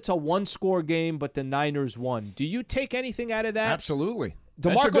 What if it's a one-score game, but the Niners won? Do you take anything out of that? Absolutely.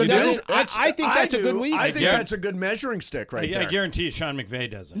 DeMarco doesn't. I think that's a good week. I think that's a good measuring stick right I there. guarantee you Sean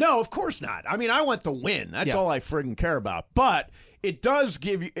McVay doesn't. No, of course not. I mean, I want the win. That's all I friggin' care about. But it does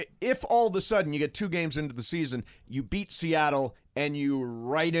give you, if all of a sudden you get 2 games into the season, you beat Seattle and you're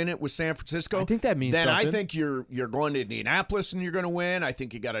right in it with San Francisco. I think that means then something. I think you're going to Indianapolis and you're going to win. I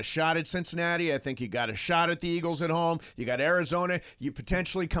think you got a shot at Cincinnati. I think you got a shot at the Eagles at home. You got Arizona. You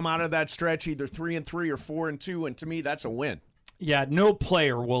potentially come out of that stretch either 3-3 or 4-2, and to me, that's a win. Yeah, no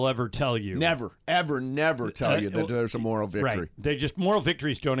player will ever tell you. Never, ever, never tell you that there's a moral victory. Right. Moral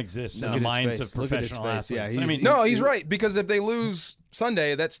victories don't exist in the minds of professional athletes. Yeah, No, he's right, because if they lose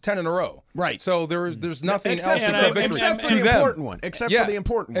Sunday, that's 10 in a row. Right. So there's nothing Except else for except victory except for to the them. important one. Except for the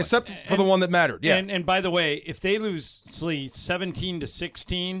important one. Except for the one that mattered. Yeah. And by the way, if they lose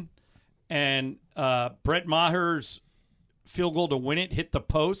 17-16 and Brett Maher's field goal to win it hit the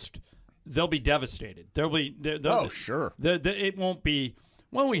post, they'll be devastated. They'll sure. It won't be,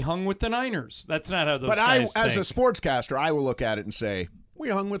 well, we hung with the Niners. That's not how those guys as a think. sportscaster, I will look at it and say, we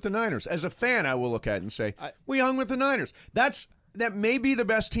hung with the Niners. As a fan, I will look at it and say, we hung with the Niners. That's that may be the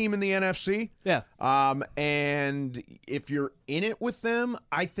best team in the NFC. Yeah. And if you're in it with them,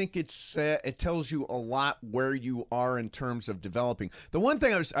 I think it tells you a lot where you are in terms of developing. The one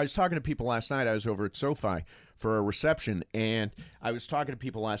thing I was talking to people last night. I was over at SoFi for a reception, and I was talking to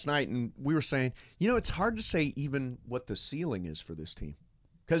people last night, and we were saying, it's hard to say even what the ceiling is for this team,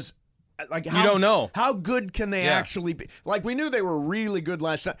 because you don't know how good can they actually be. Like, we knew they were really good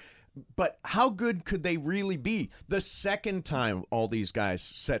last night. But how good could they really be the second time all these guys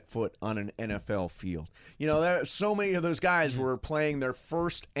set foot on an NFL field? So many of those guys were playing their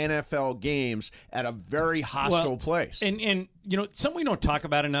first NFL games at a very hostile place. And something we don't talk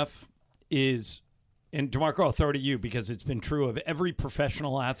about enough is, and DeMarco, I'll throw it to you because it's been true of every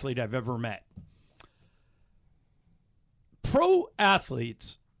professional athlete I've ever met. Pro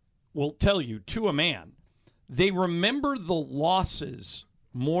athletes will tell you to a man, they remember the losses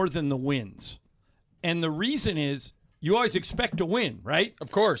more than the wins. And the reason is you always expect to win, right? Of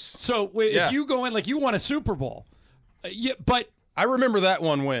course. So if you go in like you won a Super Bowl, but I remember that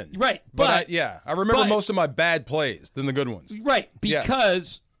one win. Right. But I remember most of my bad plays than the good ones. Right.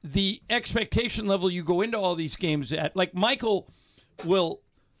 Because the expectation level you go into all these games at, like Michael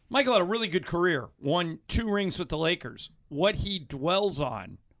had a really good career, won 2 rings with the Lakers. What he dwells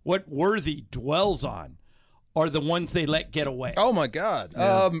on, what Worthy dwells on, are the ones they let get away. Oh, my God.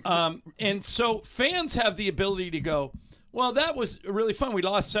 Yeah. And so fans have the ability to go, well, that was really fun. We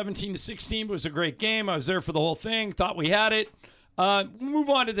lost 17-16. It was a great game. I was there for the whole thing. Thought we had it. Move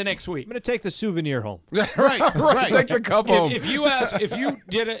on to the next week. I'm going to take the souvenir home. right. Take the cup home. If you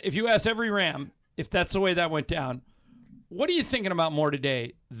ask every Ram if that's the way that went down, what are you thinking about more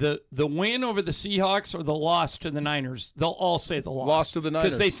today? The win over the Seahawks or the loss to the Niners? They'll all say the loss. Loss to the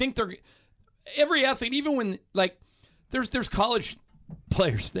Niners. Because they think every athlete, even when, like, there's college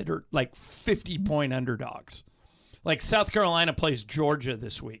players that are like 50-point underdogs. Like South Carolina plays Georgia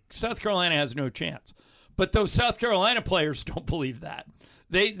this week. South Carolina has no chance. But those South Carolina players don't believe that.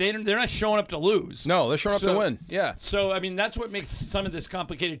 They're not showing up to lose. No, they're showing up to win. Yeah. So, I mean, that's what makes some of this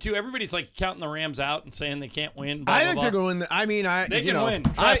complicated, too. Everybody's, like, counting the Rams out and saying they can't win. I think they're going – they can win.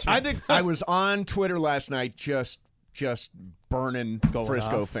 Trust me. I think I was on Twitter last night just burning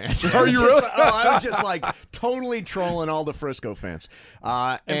Frisco fans. Are you really? I was just like totally trolling all the Frisco fans.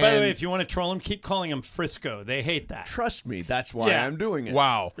 And by the way, if you want to troll them, keep calling them Frisco. They hate that. Trust me, that's why I'm doing it.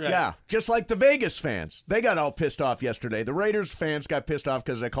 Wow. Right. Yeah, just like the Vegas fans. They got all pissed off yesterday. The Raiders fans got pissed off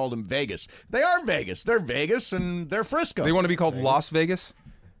because I called them Vegas. They are Vegas. They're Vegas, and they're Frisco. They want to be called Las Vegas?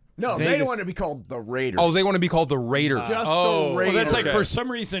 No, Vegas. they don't want to be called the Raiders. Oh, they want to be called the Raiders. Just the Well, Raiders. that's like, for some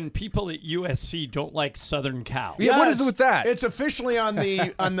reason, people at USC don't like Southern Cal. Yeah, what is it with that? It's officially on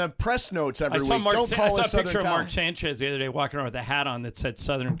the press notes every I saw week. Mark, Don't I call saw us a picture Southern of Cal. Mark Sanchez the other day walking around with a hat on that said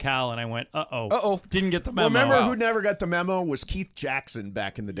Southern Cal, and I went, uh-oh. Uh-oh. Didn't get the memo. Well, remember who never got the memo was Keith Jackson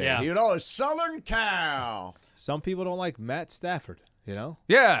back in the day. Yeah. He would always Southern Cal. Some people don't like Matt Stafford,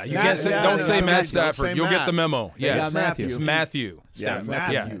 Yeah, you can't say. Don't say Matt Stafford. say You'll Matt. get the memo. Yeah, got Matthew. It's Matthew. Yeah,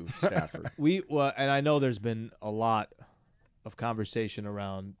 Matthew Stafford. And I know there's been a lot of conversation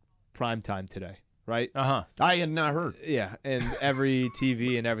around primetime today, right? I had not heard. Yeah, and every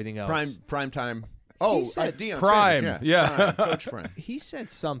TV and everything else. Prime time. Oh, said Deion Prime. Sanders, Yeah. Coach Prime. He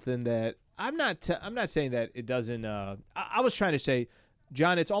said something that I'm not saying that it doesn't. I was trying to say,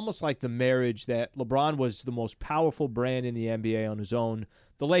 John, it's almost like the marriage that LeBron was the most powerful brand in the NBA on his own.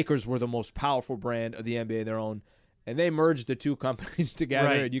 The Lakers were the most powerful brand of the NBA on their own. And they merged the two companies together,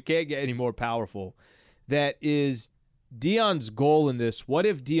 Right. and you can't get any more powerful. That is Deion's goal in this. What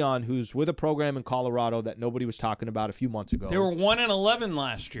if Deion, who's with a program in Colorado that nobody was talking about a few months ago. They were 1-11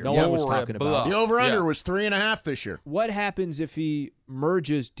 last year. No one was talking about. The over-under was 3.5 this year. What happens if he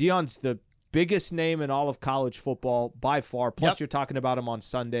merges? Deion's the biggest name in all of college football by far. Plus, you're talking about him on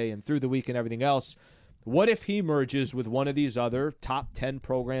Sunday and through the week and everything else. What if he merges with one of these other top 10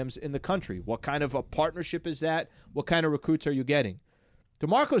 programs in the country? What kind of a partnership is that? What kind of recruits are you getting?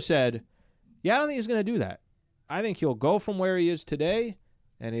 DeMarco said, I don't think he's going to do that. I think he'll go from where he is today,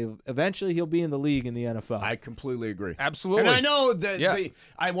 and eventually he'll be in the league in the NFL. I completely agree. Absolutely. And I know that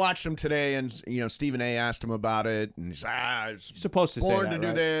I watched him today, and Stephen A. asked him about it, and he's supposed to say born that, to do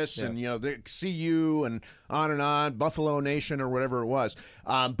right? this, Yeah. and they see you, and on, Buffalo Nation or whatever it was.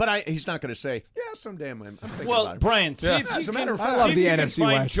 But he's not going to say, someday I'm thinking about it. Brian, see if you As a can, matter of see fact, if you can NFC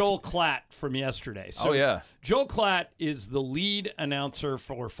find West. Joel Klatt from yesterday. So yeah. Joel Klatt is the lead announcer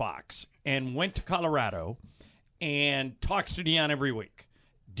for Fox and went to Colorado and talks to Deion every week.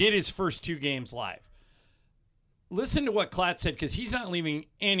 Did his first 2 games live. Listen to what Klatt said, because he's not leaving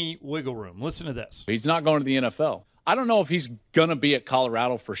any wiggle room. Listen to this. He's not going to the NFL. I don't know if he's going to be at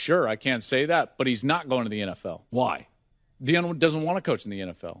Colorado for sure. I can't say that, but he's not going to the NFL. Why? Deion doesn't want to coach in the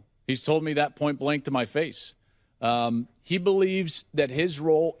NFL. He's told me that point blank to my face. He believes that his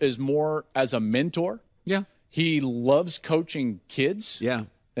role is more as a mentor. Yeah. He loves coaching kids. Yeah.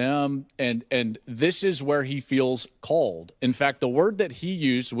 And this is where he feels called. In fact, the word that he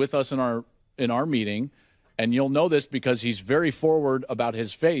used with us in our meeting, and you'll know this because he's very forward about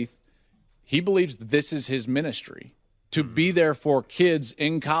his faith, he believes this is his ministry. To be there for kids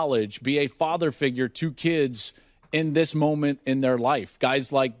in college, be a father figure to kids in this moment in their life.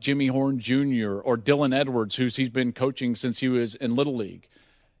 Guys like Jimmy Horn Jr. or Dylan Edwards, who's he's been coaching since he was in Little League.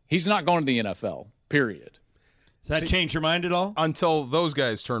 He's not going to the NFL, period. Does that change your mind at all? Until those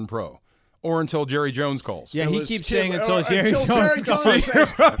guys turn pro. Or until Jerry Jones calls. Yeah, he keeps saying until Jerry Jones calls.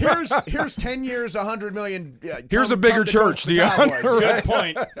 Says, here's 10 years, $100 million. Here's a bigger church, Deion. Good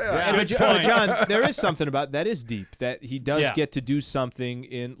point. But John, there is something about that is deep, that he does get to do something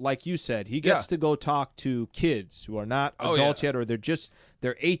in, like you said, he gets to go talk to kids who are not adults yet, or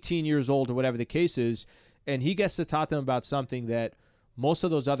they're 18 years old or whatever the case is, and he gets to talk to them about something that most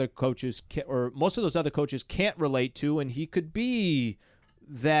of those other coaches can't relate to, and he could be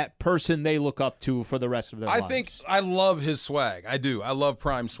that person they look up to for the rest of their lives. I think I love his swag. I do. I love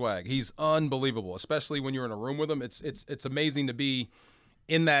Prime swag. He's unbelievable, especially when you're in a room with him. It's amazing to be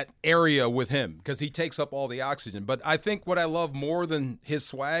in that area with him because he takes up all the oxygen. But I think what I love more than his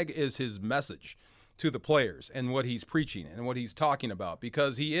swag is his message to the players and what he's preaching and what he's talking about,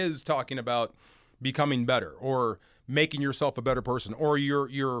 because he is talking about becoming better or making yourself a better person or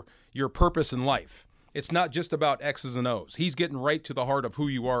your purpose in life. It's not just about X's and O's. He's getting right to the heart of who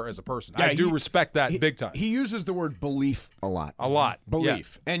you are as a person. Yeah, I do respect that big time. He uses the word belief a lot.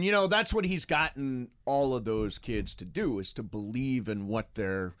 Belief. Yeah. And, that's what he's gotten all of those kids to do, is to believe in what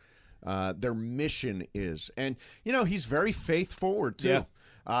their mission is. And, he's very faith forward, too. Yeah.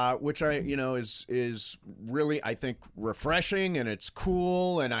 Which is really, I think, refreshing, and it's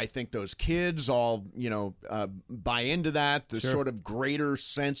cool, and I think those kids all buy into that, the sort of greater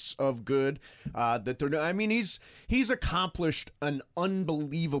sense of good that they're doing. I mean, he's accomplished an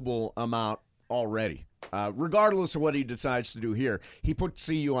unbelievable amount already. Regardless of what he decides to do here, he puts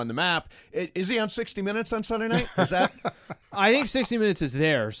CU on the map. Is he on 60 Minutes on Sunday night? Is that? I think 60 Minutes is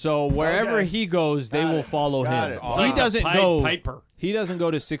there, so wherever he goes, they will follow him. Awesome. He doesn't go. Piper. He doesn't go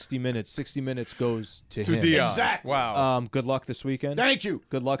to 60 Minutes. 60 Minutes goes to him. Deion. Exactly. Wow. Good luck this weekend. Thank you.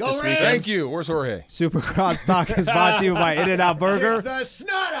 Good luck Go this weekend. Thank you. Where's Jorge? Super Crowd Stock is brought to you by In-N-Out Burger. Get the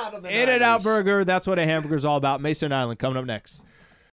snot out of the In-N-Out Burger. That's what a hamburger's all about. Mason Island coming up next.